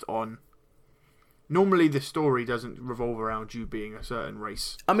not based on. Normally, the story doesn't revolve around you being a certain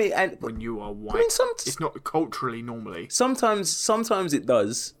race. I mean, and when you are white, it's not culturally normally. Sometimes it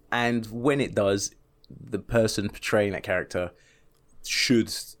does, and when it does, the person portraying that character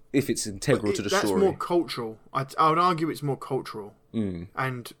should, if it's integral to the story. That's more cultural. I would argue it's more cultural,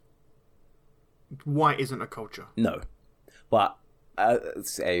 and white isn't a culture. No, but.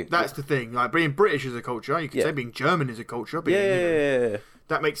 That's the thing. Like, being British is a culture. You could say being German is a culture. But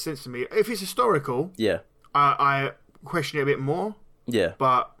that makes sense to me. If it's historical, I question it a bit more. Yeah,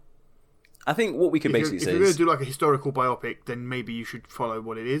 but I think what we can basically say if you're going to do like a historical biopic, then maybe you should follow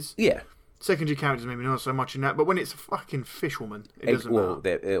what it is. Yeah, secondary characters maybe not so much in that, but when it's a fucking fishwoman, it doesn't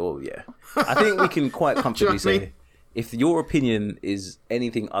matter. I think we can quite comfortably say. If your opinion is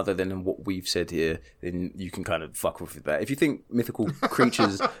anything other than what we've said here, then you can kind of fuck off with that. If you think mythical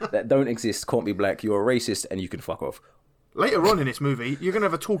creatures that don't exist can't be black, you're a racist and you can fuck off. Later on in this movie, you're going to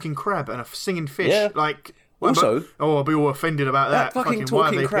have a talking crab and a singing fish. Yeah. Like, also, I'll be all offended about that. Fucking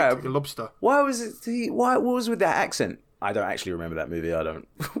talking crab. A lobster. Why was it? What was with that accent? I don't actually remember that movie. I don't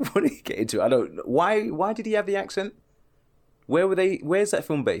want to get into it. I don't. Why did he have the accent? Where were they? Where's that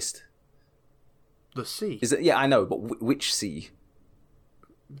film based? The sea. Is it? Yeah, I know, but which sea?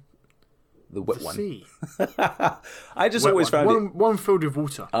 The wet one. Sea. I just always found it one filled with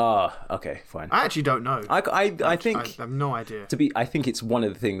water. Okay, fine. I actually don't know. I think I have no idea. I think it's one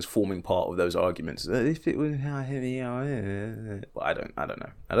of the things forming part of those arguments. If it was how heavy, but I don't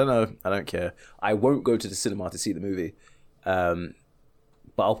know. I don't care. I won't go to the cinema to see the movie, but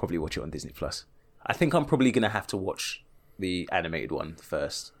I'll probably watch it on Disney Plus. I think I'm probably gonna have to watch the animated one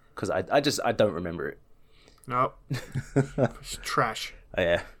first because I don't remember it. No, it's trash.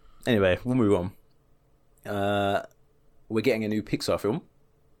 Yeah. Anyway, we'll move on. We're getting a new Pixar film.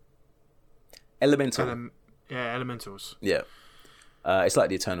 Elemental. Elementals. Yeah. It's like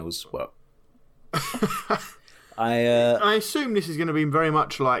the Eternals, but I assume this is going to be very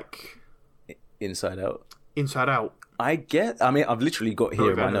much like Inside Out. Inside Out. I've literally got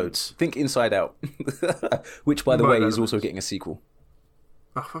here in my notes. Think Inside Out, which, by the way, is also getting a sequel.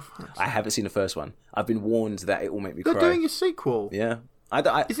 Oh, I haven't seen the first one. I've been warned that it will make me cry. They're doing a sequel. Yeah.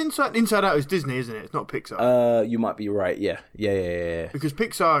 It's Inside Out is Disney, isn't it? It's not Pixar. You might be right. Yeah. Because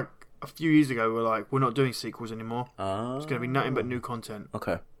Pixar a few years ago were like, we're not doing sequels anymore. It's going to be nothing but new content.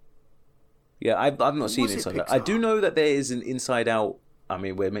 Okay. Yeah, I've not seen Inside Out. I do know that there is an Inside Out. I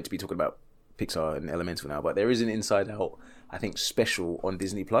mean, we're meant to be talking about Pixar and Elemental now, but there is an Inside Out, I think, special on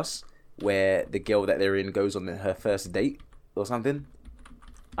Disney Plus where the girl that they're in goes on her first date or something.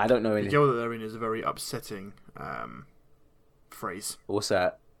 I don't know anything. The girl that they're in is a very upsetting phrase. What's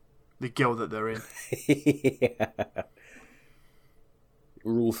that? The girl that they're in. Yeah.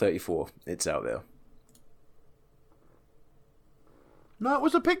 Rule 34. It's out there. No, it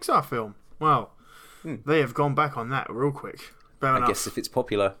was a Pixar film. Wow. They have gone back on that real quick. Fair enough. I guess if it's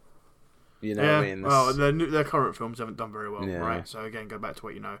popular, you know yeah, what I mean? well, their current films haven't done very well, right? So again, go back to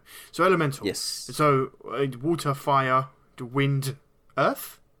what you know. So elemental. Yes. So water, fire, wind,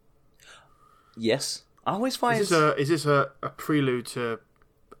 earth? Yes. I always find... Is this a prelude to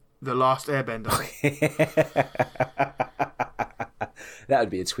The Last Airbender? That would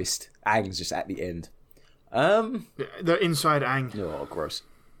be a twist. Aang's just at the end. The inside Aang. Oh, gross.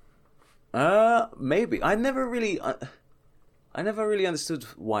 Maybe. I never really understood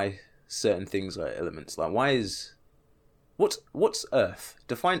why certain things are elements. Like, why is... What's earth?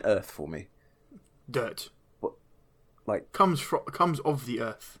 Define earth for me. Dirt. What? Like... Comes of the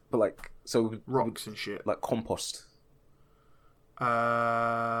earth. But like... So... Rocks and shit. Like compost.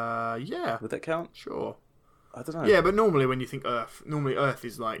 Yeah. Would that count? Sure. I don't know. Yeah, but normally when you think earth, earth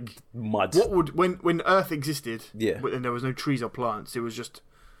is like... Mud. What would... When earth existed, yeah, and there was no trees or plants, it was just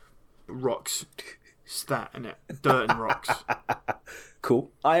rocks. Stat, innit? Dirt and rocks.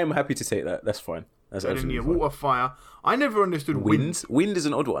 Cool. I am happy to take that. That's fine. That's and absolutely then fine. water, fire. I never understood wind. Wind is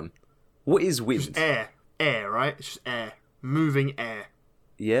an odd one. What is wind? Just air. Air, right? It's just air. Moving air.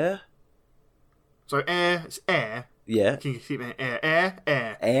 Yeah? So air, it's air. Yeah. Can you keep it air? Air.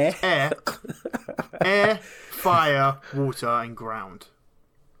 Air? Air. Air, fire, water, and ground.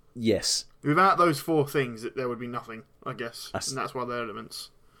 Yes. Without those four things, there would be nothing, I guess. And that's why they're elements.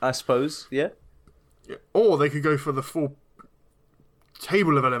 I suppose, yeah. Yeah. Or they could go for the full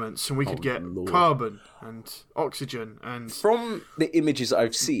table of elements, and we could get carbon and oxygen and... From the images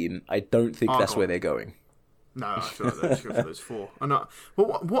I've seen, I don't think that's where they're going. No, I feel like they're just going for those four.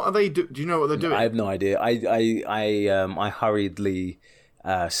 But what are they do? Do you know what they're doing? I have no idea. I hurriedly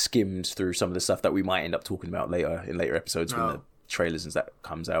skimmed through some of the stuff that we might end up talking about later in later episodes when the trailers and that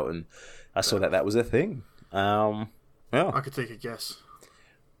comes out, and I saw that was a thing. Yeah, I could take a guess.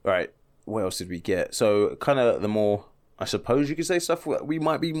 Right. What else did we get? So, kind of the more, I suppose you could say, stuff we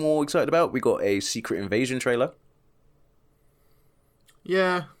might be more excited about. We got a Secret Invasion trailer.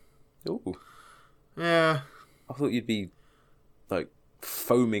 Yeah. Ooh. Yeah. I thought you'd be, like,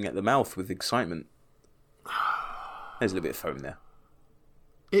 foaming at the mouth with excitement. There's a little bit of foam there.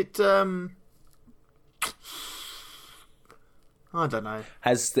 I don't know.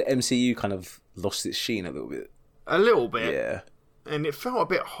 Has the MCU kind of lost its sheen a little bit? A little bit. Yeah. And it felt a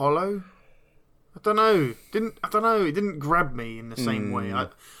bit hollow. I don't know. It didn't grab me in the same way.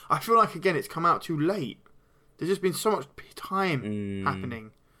 I feel like, again, it's come out too late. There's just been so much time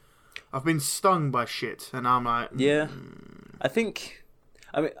happening. I've been stung by shit, and I'm like... Yeah. I think...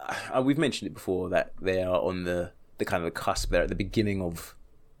 I mean, we've mentioned it before, that they are on the kind of the cusp. They're at the beginning of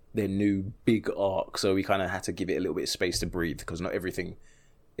their new big arc, so we kind of had to give it a little bit of space to breathe, because not everything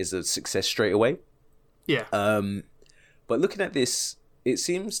is a success straight away. Yeah. But looking at this, it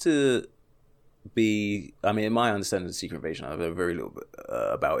seems to be... I mean, in my understanding of the Secret Invasion, I know very little bit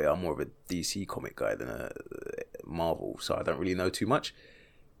about it. I'm more of a DC comic guy than a Marvel, so I don't really know too much.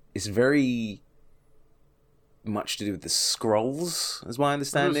 It's very much to do with the Skrulls, is my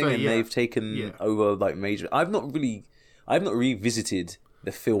understanding, and they've taken over like major... I've not revisited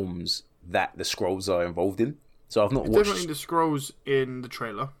the films that the Skrulls are involved in, so I've not watched... Definitely the Skrulls in the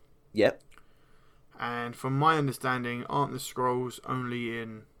trailer. Yep. And from my understanding, aren't the Skrulls only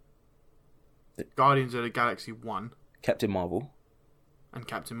in Guardians of the Galaxy 1? Captain Marvel. And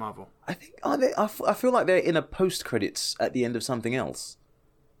Captain Marvel. I think... Are they? I feel like they're in a post-credits at the end of something else.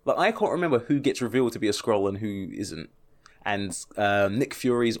 Like, I can't remember who gets revealed to be a Skrull and who isn't. And Nick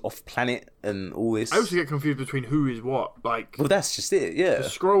Fury's off-planet and all this. I also get confused between who is what. Like, well, that's just it, yeah. The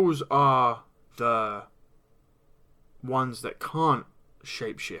Skrulls are the ones that can't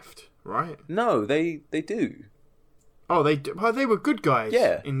shapeshift, right? No, they do. Oh, they do. Well, they were good guys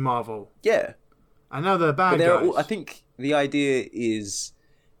in Marvel. Yeah. And now they're bad guys. I think the idea is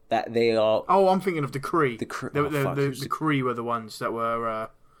that they are... Oh, I'm thinking of the Kree. The Kree. The Kree were the ones that were...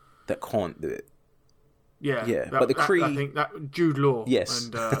 that can't do it. Yeah. But the Kree... I think that Jude Law. Yes.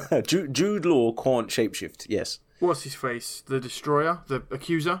 And, Jude Law can't shapeshift, yes. What's his face? The Destroyer? The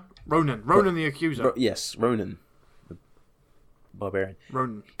Accuser? Ronan the Accuser. Yes, Ronan. The Barbarian.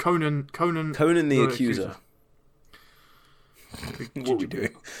 Ronan. Conan the Accuser. What are we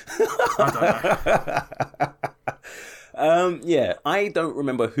doing? I don't know. Yeah, I don't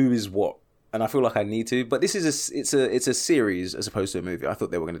remember who is what, and I feel like I need to. But this is it's a series as opposed to a movie. I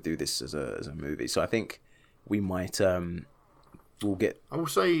thought they were going to do this as a movie, so I think we might we'll get I will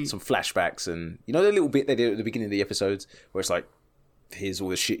say some flashbacks and the little bit they did at the beginning of the episodes where it's like, here's all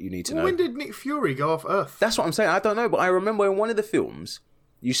the shit you need to know. When did Nick Fury go off Earth? That's what I'm saying. I don't know, but I remember in one of the films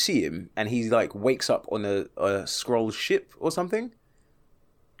you see him and he like wakes up on a Skrull ship or something.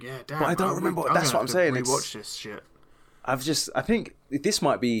 Yeah, damn. But I don't remember. That's what I'm saying. Rewatch this shit. I think this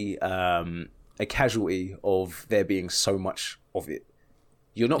might be a casualty of there being so much of it.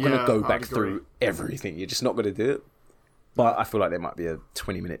 You're not going to go back through everything. You're just not going to do it. But I feel like there might be a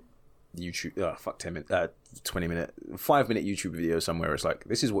 20-minute YouTube, 20-minute, 5-minute YouTube video somewhere. It's like,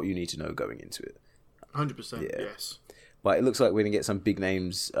 this is what you need to know going into it. 100%, yes. But it looks like we're going to get some big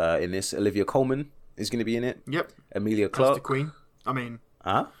names in this. Olivia Colman is going to be in it. Yep. Emilia Clarke. As the Queen. I mean...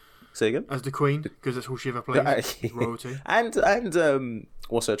 Say again? As the Queen, because that's all she ever plays. Royalty. And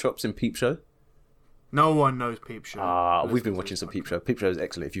what's her chops in Peep Show? No one knows Peep Show. We've been watching some Peep Show. Peep Show is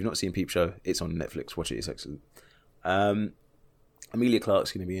excellent. If you've not seen Peep Show, it's on Netflix. Watch it. It's excellent. Emilia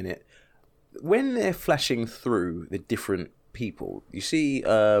Clarke's going to be in it. When they're flashing through the different people, you see... is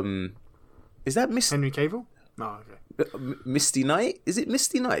that Henry Cavill? No, okay. Misty Knight? Is it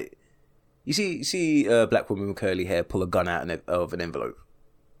Misty Knight? You see a black woman with curly hair pull a gun out of an envelope.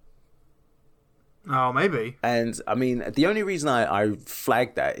 Oh, maybe. And, I mean, the only reason I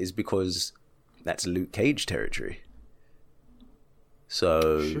flagged that is because that's Luke Cage territory.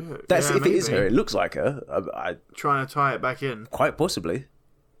 So, if it is her, it looks like her. Trying to tie it back in. Quite possibly.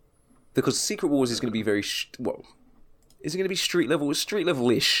 Because Secret Wars is going to be very... is it going to be street level? It's street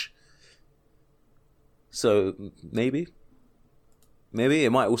level-ish. So, maybe. Maybe. It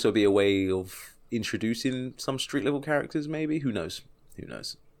might also be a way of introducing some street level characters, maybe. Who knows?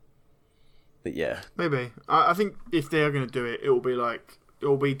 But yeah. Maybe. I think if they are going to do it, it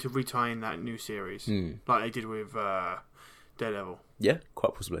will be to retie in that new series. Like they did with Daredevil. Yeah,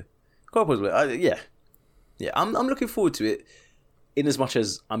 quite possibly. Yeah. I'm looking forward to it in as much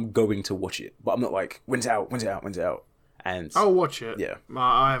as I'm going to watch it. But I'm not like, when's it out? And I'll watch it. Yeah.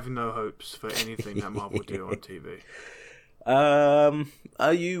 I have no hopes for anything that Marvel do on TV.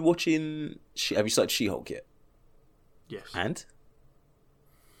 Are you watching... Have you started She-Hulk yet? Yes. And?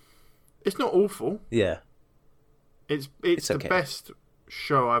 It's not awful. Yeah. It's the okay. best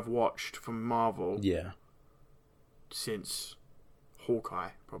show I've watched from Marvel. Yeah. Since Hawkeye,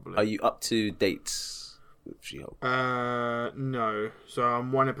 probably. Are you up to date with She-Hulk? No. So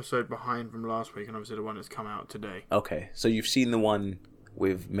I'm one episode behind from last week, and obviously the one that's come out today. Okay. So you've seen the one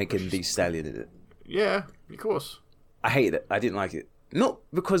with Megan Thee Stallion in it? Yeah, of course. I hated it. I didn't like it. Not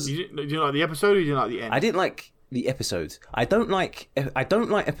because... Did you like the episode or you didn't like the end? I didn't like the episodes. I don't like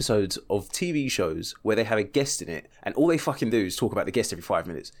episodes of TV shows where they have a guest in it and all they fucking do is talk about the guest every 5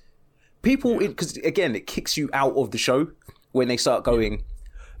 minutes. People, because again, it kicks you out of the show when they start going,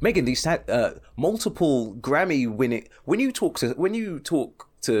 Megan Thee Stallion, multiple Grammy winning... When you talk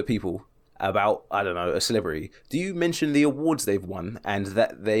to people about, I don't know, a celebrity, do you mention the awards they've won and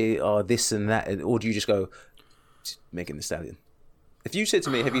that they are this and that, or do you just go, Megan Thee Stallion? If you said to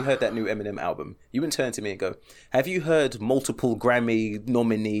me, have you heard that new Eminem album? You would turn to me and go, have you heard multiple Grammy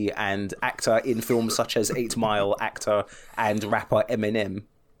nominee and actor in films such as 8 Mile, actor and rapper Eminem?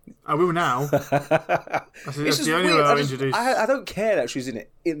 I will now. That's the only way I'll introduce. I don't care that she's in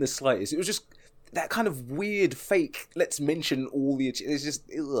it in the slightest. It was just that kind of weird, fake, let's mention all the... It's just...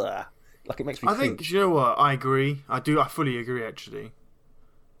 Ugh. Like, it makes me think, you know what? I agree. I fully agree, actually.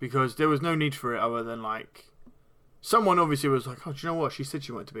 Because there was no need for it other than, like... Someone obviously was like, oh, do you know what? She said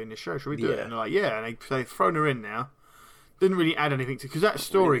she wanted to be in this show. Should we do it? And they're like, yeah. And they've thrown her in now. Didn't really add anything to... Because that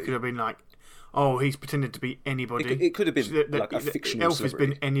story could have been like, oh, he's pretended to be anybody. It could have been like a fictional elf has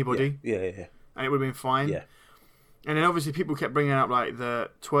been anybody. Yeah. And it would have been fine. Yeah. And then obviously people kept bringing up like the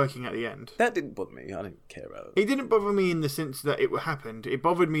twerking at the end. That didn't bother me. I didn't care about it. It didn't bother me in the sense that it happened. It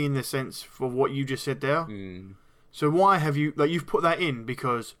bothered me in the sense for what you just said there. So why have you... Like, you've put that in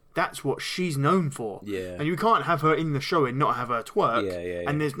because... That's what she's known for. Yeah. And you can't have her in the show and not have her twerk. Yeah.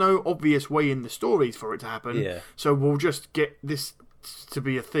 And there's no obvious way in the stories for it to happen. Yeah. So we'll just get this to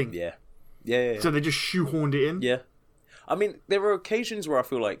be a thing. Yeah. So they just shoehorned it in. Yeah. I mean, there are occasions where I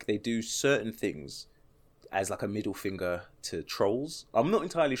feel like they do certain things as like a middle finger to trolls. I'm not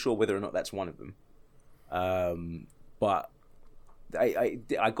entirely sure whether or not that's one of them. But I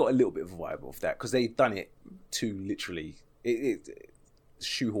got a little bit of a vibe of that because they've done it to literally...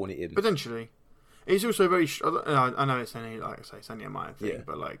 shoehorn it in. Potentially. It's also very... I know it's only, like I say, it's only a minor thing,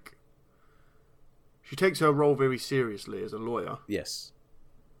 but like... She takes her role very seriously as a lawyer. Yes.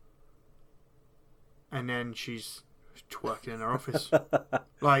 And then she's twerking in her office.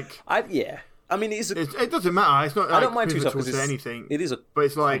 Like... I mean, it doesn't matter. It's not. I don't mind too tough because anything. It is a but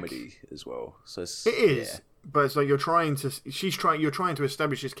it's like, comedy as well. So it is. Yeah. But it's like you're trying to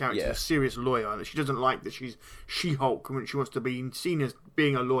establish this character as a serious lawyer, and that she doesn't like that she's She-Hulk when she wants to be seen as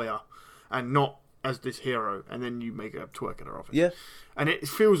being a lawyer and not as this hero, and then you make her twerk at her office. Yeah. And it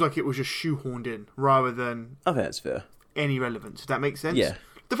feels like it was just shoehorned in rather than I think that's fair. Any relevance. Does that make sense? Yeah.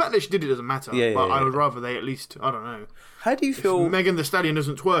 The fact that she did it doesn't matter, but I would rather they at least, I don't know. How do you feel... If Megan Thee Stallion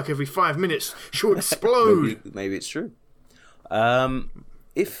doesn't twerk every 5 minutes, she'll explode. maybe it's true.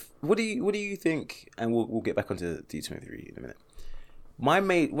 What do you think? And we'll get back onto D23 in a minute.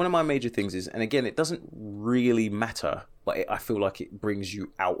 One of my major things is, and again, it doesn't really matter, but I feel like it brings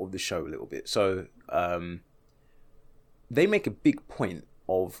you out of the show a little bit. So they make a big point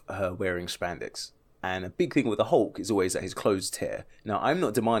of her wearing spandex, and a big thing with the Hulk is always that his clothes tear. Now, I'm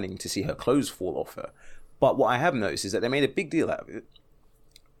not demanding to see her clothes fall off her, but what I have noticed is that they made a big deal out of it,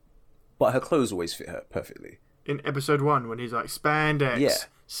 but her clothes always fit her perfectly. In episode 1, when he's like, spandex,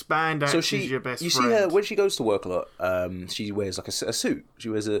 spandex is your best friend. You see her, when she goes to work a lot, she wears like a suit. She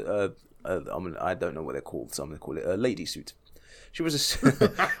wears I don't know what they're called, some they call it a lady suit. She wears a suit.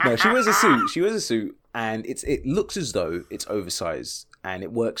 No, she wears a suit. She wears a suit, and it looks as though it's oversized, and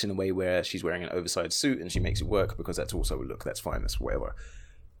it works in a way where she's wearing an oversized suit, and she makes it work because that's also a look. That's fine. That's whatever.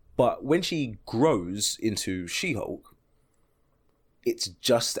 But when she grows into She-Hulk, it's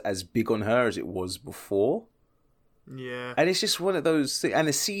just as big on her as it was before. Yeah. And it's just one of those things. And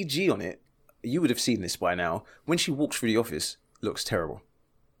the CG on it, you would have seen this by now. When she walks through the office, looks terrible.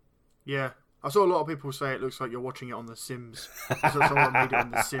 Yeah. I saw a lot of people say it looks like you're watching it on The Sims. Someone made it on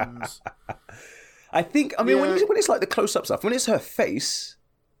The Sims. I think, when it's like the close-up stuff, when it's her face,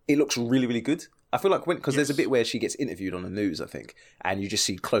 it looks really, really good. I feel like because there's a bit where she gets interviewed on the news, I think, and you just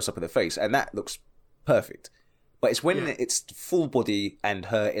see close-up of the face, and that looks perfect. But it's when it's full body and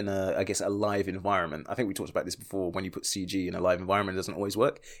her in a live environment. I think we talked about this before. When you put CG in a live environment, it doesn't always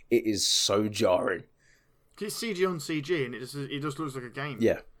work. It is so jarring. It's CG on CG, and it just looks like a game.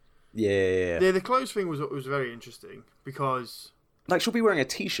 Yeah. The clothes thing was very interesting because, like, she'll be wearing a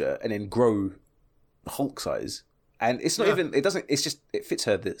t-shirt and then grow Hulk size, and it's not even. It doesn't. It's just it fits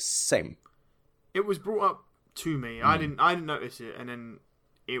her the same. It was brought up to me. I didn't notice it, and then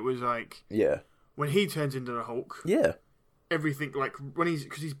it was like when he turns into the Hulk. Yeah. Everything, like,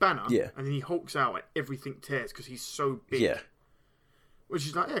 because he's Banner, and then he hulks out and everything tears because he's so big. Yeah. Which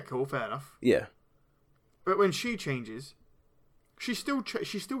is like, yeah, cool, fair enough. Yeah. But when she changes, she's still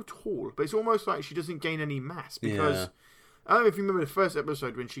tall, but it's almost like she doesn't gain any mass because I don't know if you remember the first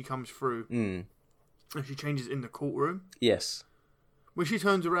episode when she comes through and she changes in the courtroom. Yes. When she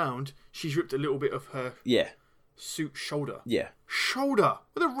turns around, she's ripped a little bit of her suit shoulder. Yeah. Shoulder.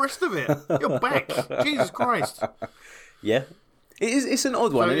 With the rest of it. Your back. Jesus Christ. Yeah. It's an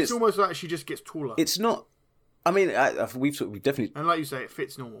odd one. So it's almost like she just gets taller. It's not... we've definitely... And like you say, it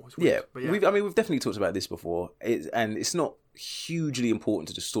fits normal. It's weird, but we've definitely talked about this before. And it's not hugely important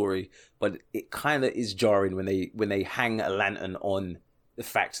to the story, but it kind of is jarring when they hang a lantern on the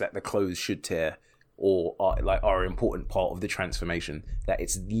fact that the clothes should tear or are an important part of the transformation. That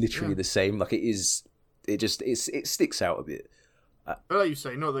it's literally the same. Like it is. It sticks out a bit. But like you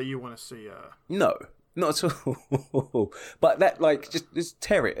say, not that you want to see. No. Not at all. But that, just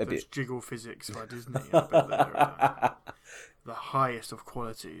tear it a bit. Jiggle physics by Disney. I bet they're the highest of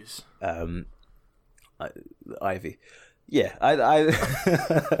qualities. Ivy. Yeah, I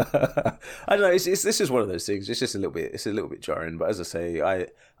don't know. This is one of those things. It's just a little bit jarring. But as I say, I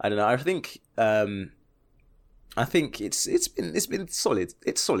don't know. I think it's been solid.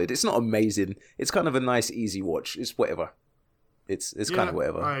 It's solid. It's not amazing. It's kind of a nice, easy watch. It's whatever. It's kind of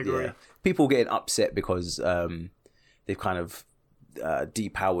whatever. I agree. Yeah. People getting upset because they've kind of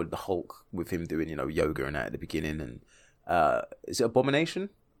depowered the Hulk with him doing yoga and that at the beginning, and is it Abomination?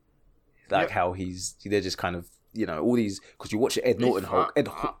 Like how they're just kind of all these, because you watch Ed Norton Hulk.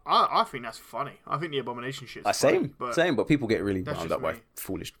 I think that's funny. I think the Abomination shit's same, but people get really wound up by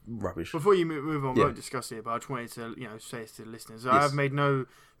foolish rubbish. Before you move on, we won't discuss it, but I just wanted to say this to the listeners. Yes. I have made no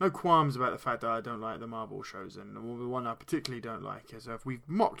qualms about the fact that I don't like the Marvel shows, and the one I particularly don't like is we've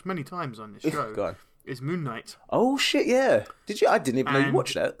mocked many times on this show is Moon Knight. Oh shit, yeah. Did you? I didn't even know you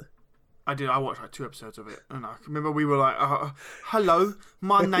watched that. I did. I watched 2 episodes of it, and I remember we were like, "Hello,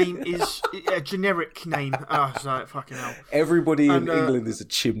 my name is a generic name." And I was like, "Fucking hell!" Everybody in England is a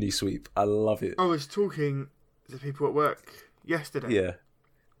chimney sweep. I love it. I was talking to people at work yesterday,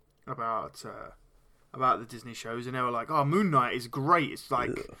 about the Disney shows, and they were like, "Oh, Moon Knight is great. It's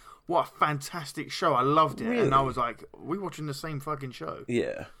like, what a fantastic show. I loved it." Really? And I was like, "We're watching the same fucking show."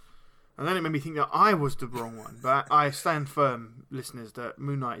 Yeah. And then it made me think that I was the wrong one, but I stand firm, listeners, that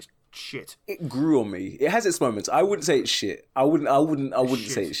Moon Knight is shit. It grew on me. It has its moments. I wouldn't say it's shit. I wouldn't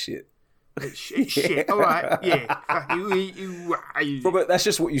say it's shit. It's shit. All right, yeah. Robert, that's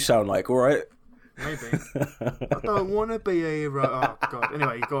just what you sound like. All right. Maybe. I don't want to be a hero. Oh God.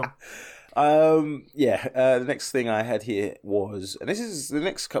 Anyway, go on. The next thing I had here was, and this is the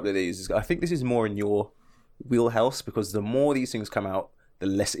next couple of days. I think this is more in your wheelhouse because the more these things come out, the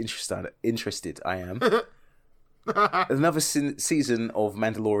less interested I am. Another season of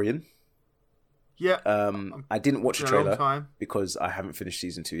Mandalorian. Yeah. I didn't watch the trailer because I haven't finished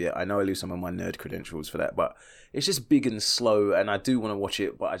season 2 yet. I know I lose some of my nerd credentials for that, but it's just big and slow, and I do want to watch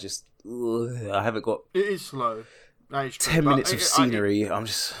it, but I haven't got. It is slow. That is true. 10 minutes of scenery. I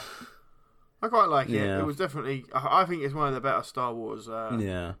quite like it. It was definitely. I think it's one of the better Star Wars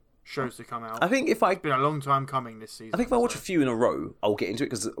shows to come out. I think it's been a long time coming this season. I think if I watch a few in a row, I'll get into it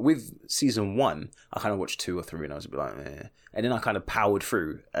because with season 1, I kind of watched 2 or 3 and I was a bit like, eh. And then I kind of powered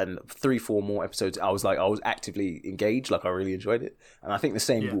through, and 3-4 more episodes, I was actively engaged, like I really enjoyed it. And I think the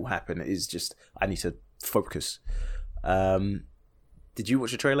same will happen. Is just I need to focus. Did you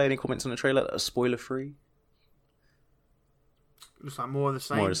watch the trailer? Any comments on the trailer? Spoiler free. Looks like more of the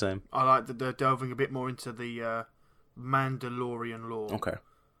same. More of the same. I like that they're delving a bit more into the Mandalorian lore. Okay.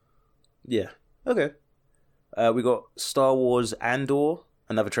 Yeah. Okay. We got Star Wars Andor,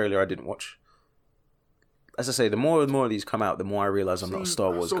 another trailer I didn't watch. As I say, the more and more of these come out, the more I realise I'm not a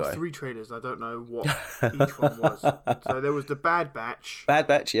Star Wars guy. I saw 3 trailers. I don't know what each one was. So there was the Bad Batch. Bad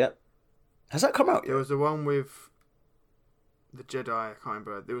Batch, yeah. Has that come out yet? There was the one with the Jedi. I can't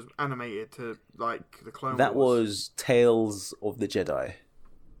remember. It was animated to like the Clone Wars. That was Tales of the Jedi.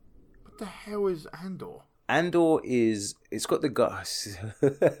 What the hell is Andor? Andor is, it's got the guys.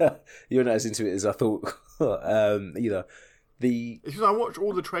 You're not as into it as I thought. Either it's because I watched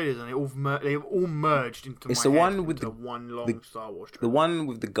all the trailers and they all merged into. It's my the head one with into one long Star Wars trailer. The one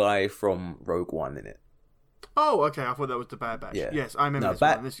with the guy from Rogue One in it. Oh, okay. I thought that was the Bad Batch. Yeah. Yes, I remember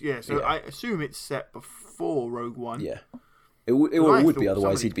this one. So I assume it's set before Rogue One. Yeah, it would be.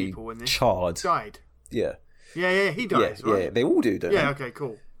 Otherwise, he'd be charred. Died. Yeah. Yeah. He dies. Yeah, right? yeah. They all do, don't they? Yeah. Okay.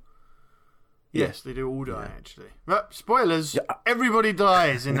 Cool. Yes, they do all die, actually. But spoilers, everybody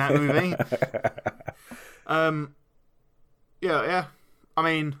dies in that movie. Yeah. I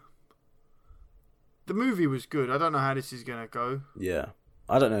mean, the movie was good. I don't know how this is going to go. Yeah.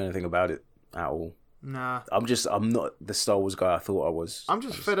 I don't know anything about it at all. Nah. I'm not the Star Wars guy I thought I was. I'm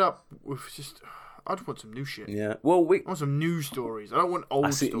just fed up with I just want some new shit. Yeah. Well, I want some news stories. I don't want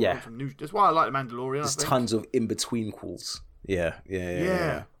old stories. Yeah. I want some news. That's why I like The Mandalorian. There's tons of in-between calls. Yeah.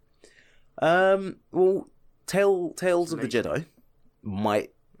 Well, Tales of the Jedi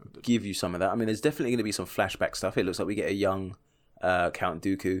might give you some of that. I mean, there's definitely going to be some flashback stuff. It looks like we get a young Count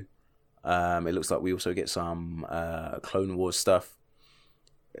Dooku. It looks like we also get some Clone Wars stuff.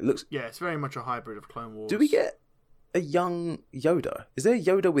 It's very much a hybrid of Clone Wars. Do we get a young Yoda? Is there a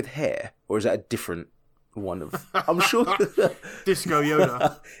Yoda with hair, or is that a different one of? I'm sure Disco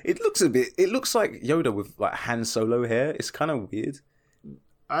Yoda. It looks like Yoda with like Han Solo hair. It's kind of weird.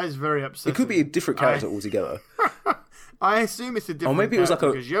 That is very upsetting. It could be a different character altogether. I assume it's a different maybe it was like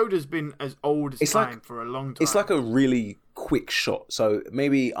because Yoda's been as old as time for a long time. It's like a really quick shot. So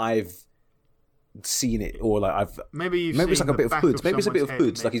maybe I've seen it, or like maybe it's like a bit of hood. Maybe it's a bit of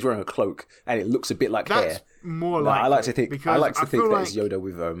hood, like he's wearing a cloak, and it looks a bit like hair. That's more like. I like to think that it's Yoda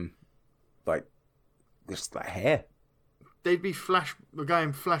with like just like hair. They'd be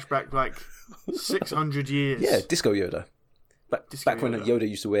going flashback like 600 years. Yeah, Disco Yoda. Back when Yoda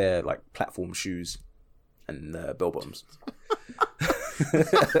used to wear like platform shoes and bell bottoms.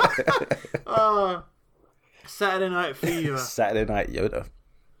 Saturday Night Fever. Saturday Night Yoda.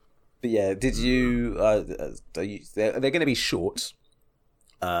 But yeah, did you? They're going to be short.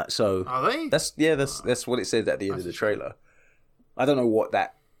 So are they? That's what it said at the end of the trailer. I don't know what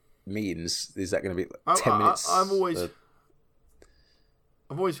that means. Is that going to be like 10 minutes? I've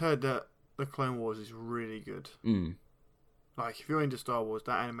always heard that the Clone Wars is really good. Mm. Like, if you're into Star Wars,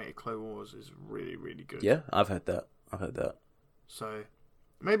 that animated Clone Wars is really, really good. Yeah, I've heard that. So,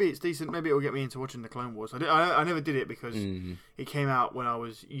 maybe it's decent. Maybe it'll get me into watching the Clone Wars. I never did it because it came out when I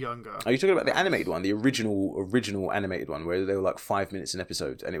was younger. Are you talking about the animated one? The original animated one, where they were like 5 minutes an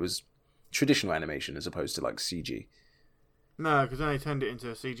episode, and it was traditional animation as opposed to like CG? No, because then they turned it into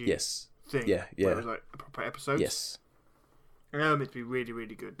a CG thing. Yeah. Where it was like proper episodes. Yes. And that meant to be really,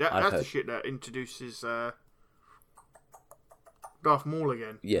 really good. That's the shit that introduces... Darth Maul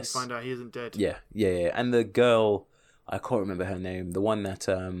again. Yes. And find out he isn't dead. Yeah. And the girl, I can't remember her name. The one that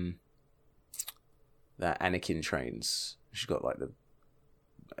Anakin trains. She's got like the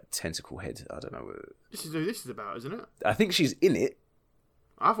tentacle head. I don't know. This is about, isn't it? I think she's in it.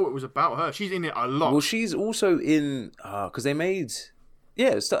 I thought it was about her. She's in it a lot. Well, she's also in because they made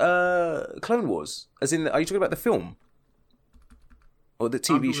Yeah, it's Clone Wars. As in, are you talking about the film or the TV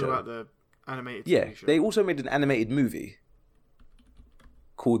I'm talking show? about the animated TV show. They also made an animated movie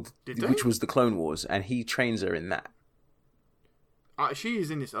called, which was the Clone Wars, and he trains her in that. She is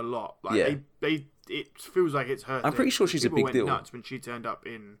in this a lot. Like, Yeah. It feels like it's her. I'm pretty sure she's a big deal. People went nuts when she turned up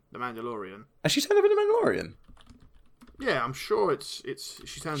in The Mandalorian. And she turned up in The Mandalorian. Yeah, I'm sure it's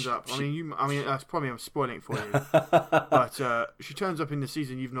she turns up. I mean, that's probably I'm spoiling it for you, but she turns up in the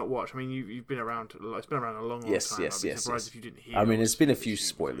season you've not watched. I mean, you've been around. It's been around a long time. Yes. I'd be surprised if you didn't hear. I mean, there's been a few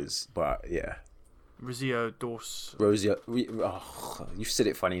spoilers, but yeah. Rosario Dawson. You've said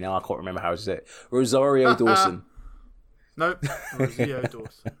it funny now. I can't remember how to say it. Rosario Dawson. Nope, Rosario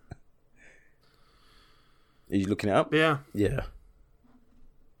Dawson. Are you looking it up? Yeah. Yeah.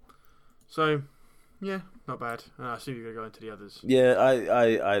 So, yeah, not bad. I see you're gonna go into the others. Yeah,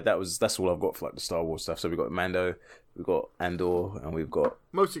 that's all I've got for like the Star Wars stuff. So we've got Mando, we've got Andor, and we've got.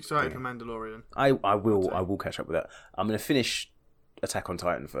 Most excited for Mandalorian. I will catch up with that. I'm gonna finish Attack on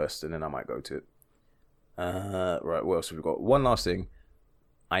Titan first, and then I might go to it. Right, what else have we got? One last thing.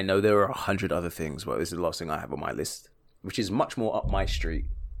 I know there are 100 other things, but this is the last thing I have on my list, which is much more up my street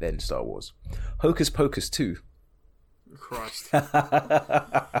than Star Wars. Hocus Pocus 2. Christ. It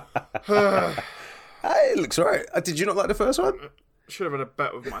looks right. Did you not like the first one? Should have had a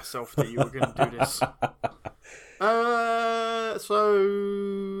bet with myself that you were going to do this.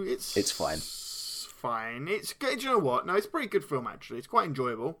 So it's fine. Fine. It's good. Do you know what? No, it's a pretty good film actually. It's quite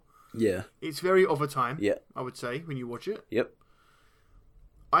enjoyable. Yeah. It's very of a time. Yeah. I would say when you watch it. Yep.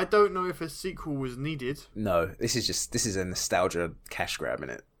 I don't know if a sequel was needed. No, this is a nostalgia cash grab,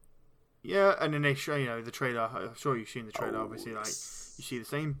 innit? Yeah, and then they show, the trailer. I'm sure you've seen the trailer, obviously. Like, you see the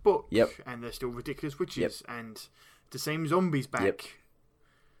same book, and they're still ridiculous witches, and the same zombies back. Yep.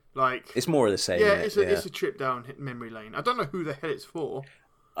 Like, it's more of the same. Yeah, it's a trip down memory lane. I don't know who the hell it's for.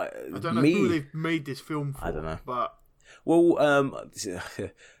 I don't know who they've made this film for. I don't know. But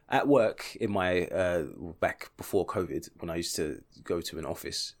at work in my back before COVID, when I used to go to an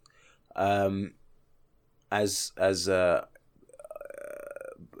office, as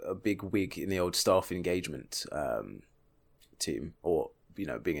a big wig in the old staff engagement team, or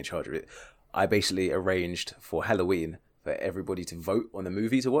being in charge of it, I basically arranged for Halloween for everybody to vote on the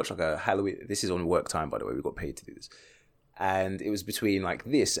movie to watch, like a Halloween. This is on work time, by the way. We got paid to do this, and it was between like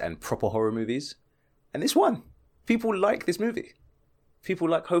this and proper horror movies, and this won. People like this movie. People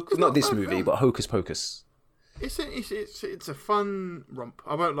like Hocus. Not this movie, but Hocus Pocus. It's a fun romp.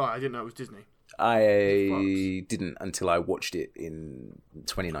 I won't lie. I didn't know it was Disney. I didn't until I watched it in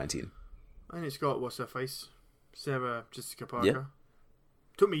 2019. And it's got what's her face, Sarah Jessica Parker. Yeah.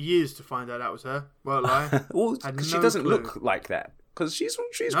 Took me years to find out that was her. Won't lie. Well, because she doesn't look like that. Because she's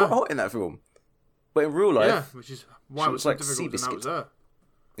quite hot in that film. But in real life, yeah, which is why it was so like difficult to know it was her.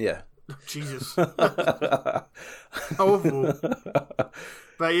 Yeah. Jesus. Awful.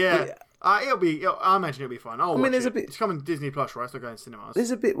 But yeah. I imagine it'll be fun. There's a bit. It's coming to Disney Plus, right? It's not going to cinemas.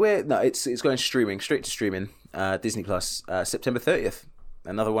 There's a bit where it's going streaming, straight to streaming. Disney Plus, September 30th.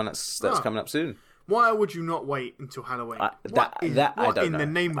 Another one that's coming up soon. Why would you not wait until Halloween? I don't know. The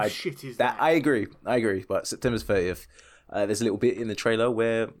name of shit is that? I agree. But September 30th. There's a little bit in the trailer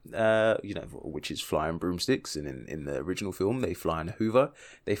where, witches fly on broomsticks, and in the original film they fly on a Hoover.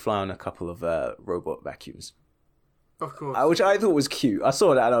 They fly on a couple of robot vacuums. Of course. Which I thought was cute. I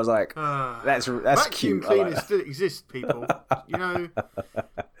saw that and I was like, that's vacuum cute. cleaners like still exist, people.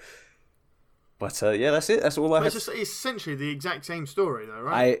 But that's it. That's all I have. It's essentially the exact same story, though,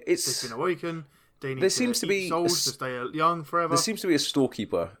 right? They've been awakened. They need to eat souls to stay young forever. There seems to be a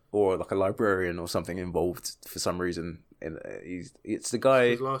storekeeper or like a librarian or something involved for some reason. It's the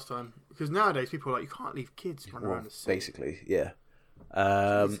guy. Last time, because nowadays people are like, you can't leave kids running around the city. Basically, yeah.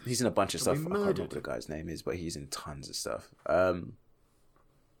 He's in a bunch of stuff. I can't remember what the guy's name is, but he's in tons of stuff.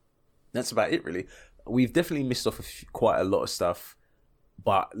 That's about it, really. We've definitely missed off quite a lot of stuff,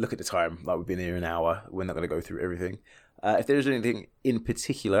 but look at the time. Like, we've been here an hour. We're not going to go through everything. If there is anything in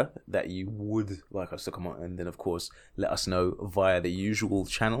particular that you would like us to come on, and then of course let us know via the usual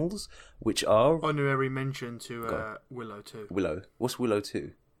channels, which are honorary mention to Willow 2. Willow. What's Willow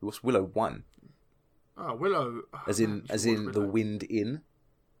 2? What's Willow 1? Oh, Willow. As in the wind in?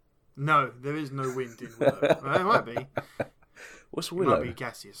 No, there is no wind in Willow. There might be. What's Willow? It might be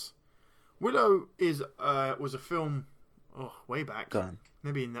gaseous. Willow was a film way back.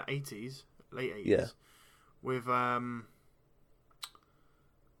 Maybe in the 80s, late 80s. Yeah. With I'm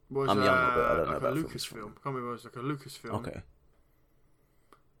younger, but I don't know about a Lucas film. I can't remember. It was like a Lucas film. Okay.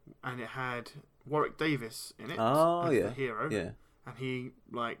 And it had Warwick Davis in it as the hero. Yeah. And he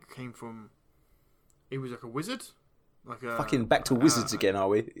came from. He was like a wizard, Like a fucking back to wizards again, are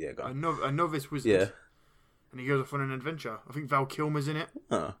we? Yeah, go on. A novice wizard. Yeah. And he goes off on an adventure. I think Val Kilmer's in it.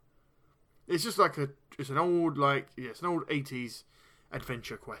 Huh. It's just like it's an old 80s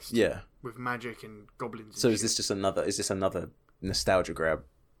adventure quest. Yeah. With magic and goblins. So is this another nostalgia grab?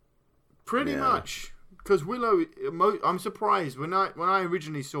 Pretty much. Because Willow, I'm surprised when I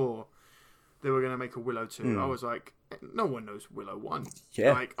originally saw they were going to make a Willow 2. I was like, no one knows Willow 1.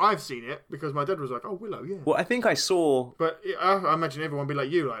 Yeah. Like, I've seen it because my dad was like, oh, Willow, yeah. Well, I think I saw... But I imagine everyone be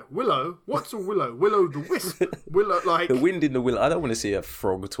like you, like, Willow? What's a Willow? Willow the Wisp? Willow, like... The wind in the willow. I don't want to see a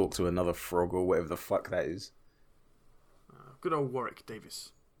frog talk to another frog or whatever the fuck that is. Good old Warwick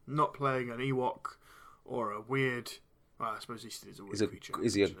Davis. Not playing an Ewok or a weird... Well, I suppose he still is a weird creature.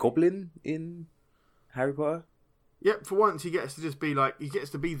 Is he a goblin in Harry Potter? Yep, for once he gets to just be like, he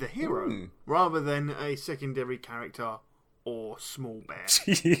gets to be the hero rather than a secondary character or small bear.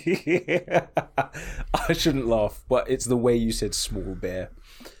 Yeah. I shouldn't laugh, but it's the way you said small bear.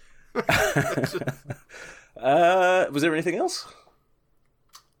 Was there anything else?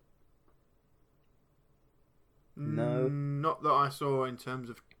 No. Not that I saw in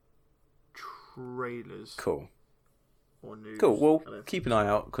terms of trailers. Cool. Or news. Cool. Well, keep an eye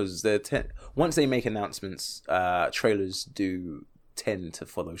out because once they make announcements, trailers do tend to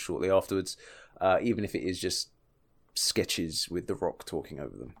follow shortly afterwards, even if it is just sketches with The Rock talking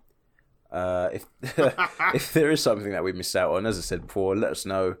over them. If there is something that we missed out on, as I said before, let us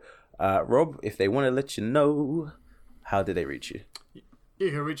know. Rob, if they want to let you know, how do they reach you?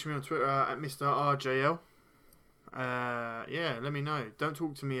 You can reach me on Twitter at Mr. RJL. Yeah, let me know. Don't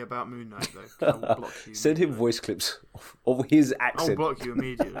talk to me about Moon Knight though. 'Cause I'll block you. Send him voice clips of his accent. I'll block you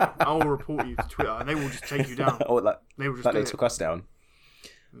immediately. I'll report you to Twitter, and they will just take you down. They will just they took us down.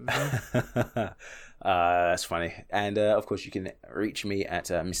 Mm-hmm. That's funny. And of course, you can reach me at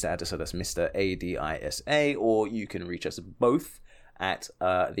Mr. Adisa. That's Mr. ADISA, or you can reach us both at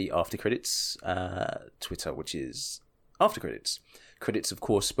the AfterKreditz Twitter, which is AfterKreditz. Credits, of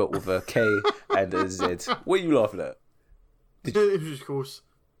course, spelt with a K and a Z. What are you laughing at? It was, of course,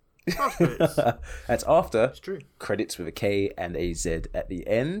 AfterKreditz. That's after. It's true. Credits with a K and a Z at the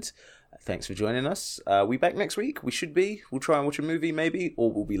end. Thanks for joining us. We back next week? We should be. We'll try and watch a movie, maybe,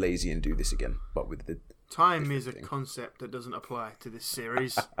 or we'll be lazy and do this again. But with the time is a concept that doesn't apply to this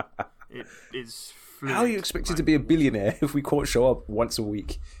series. It is fluid. How are you expected to be a billionaire if we can't show up once a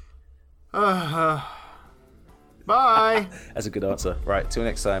week? Bye. That's a good answer. Right, till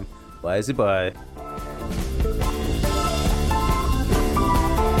next time. Bye.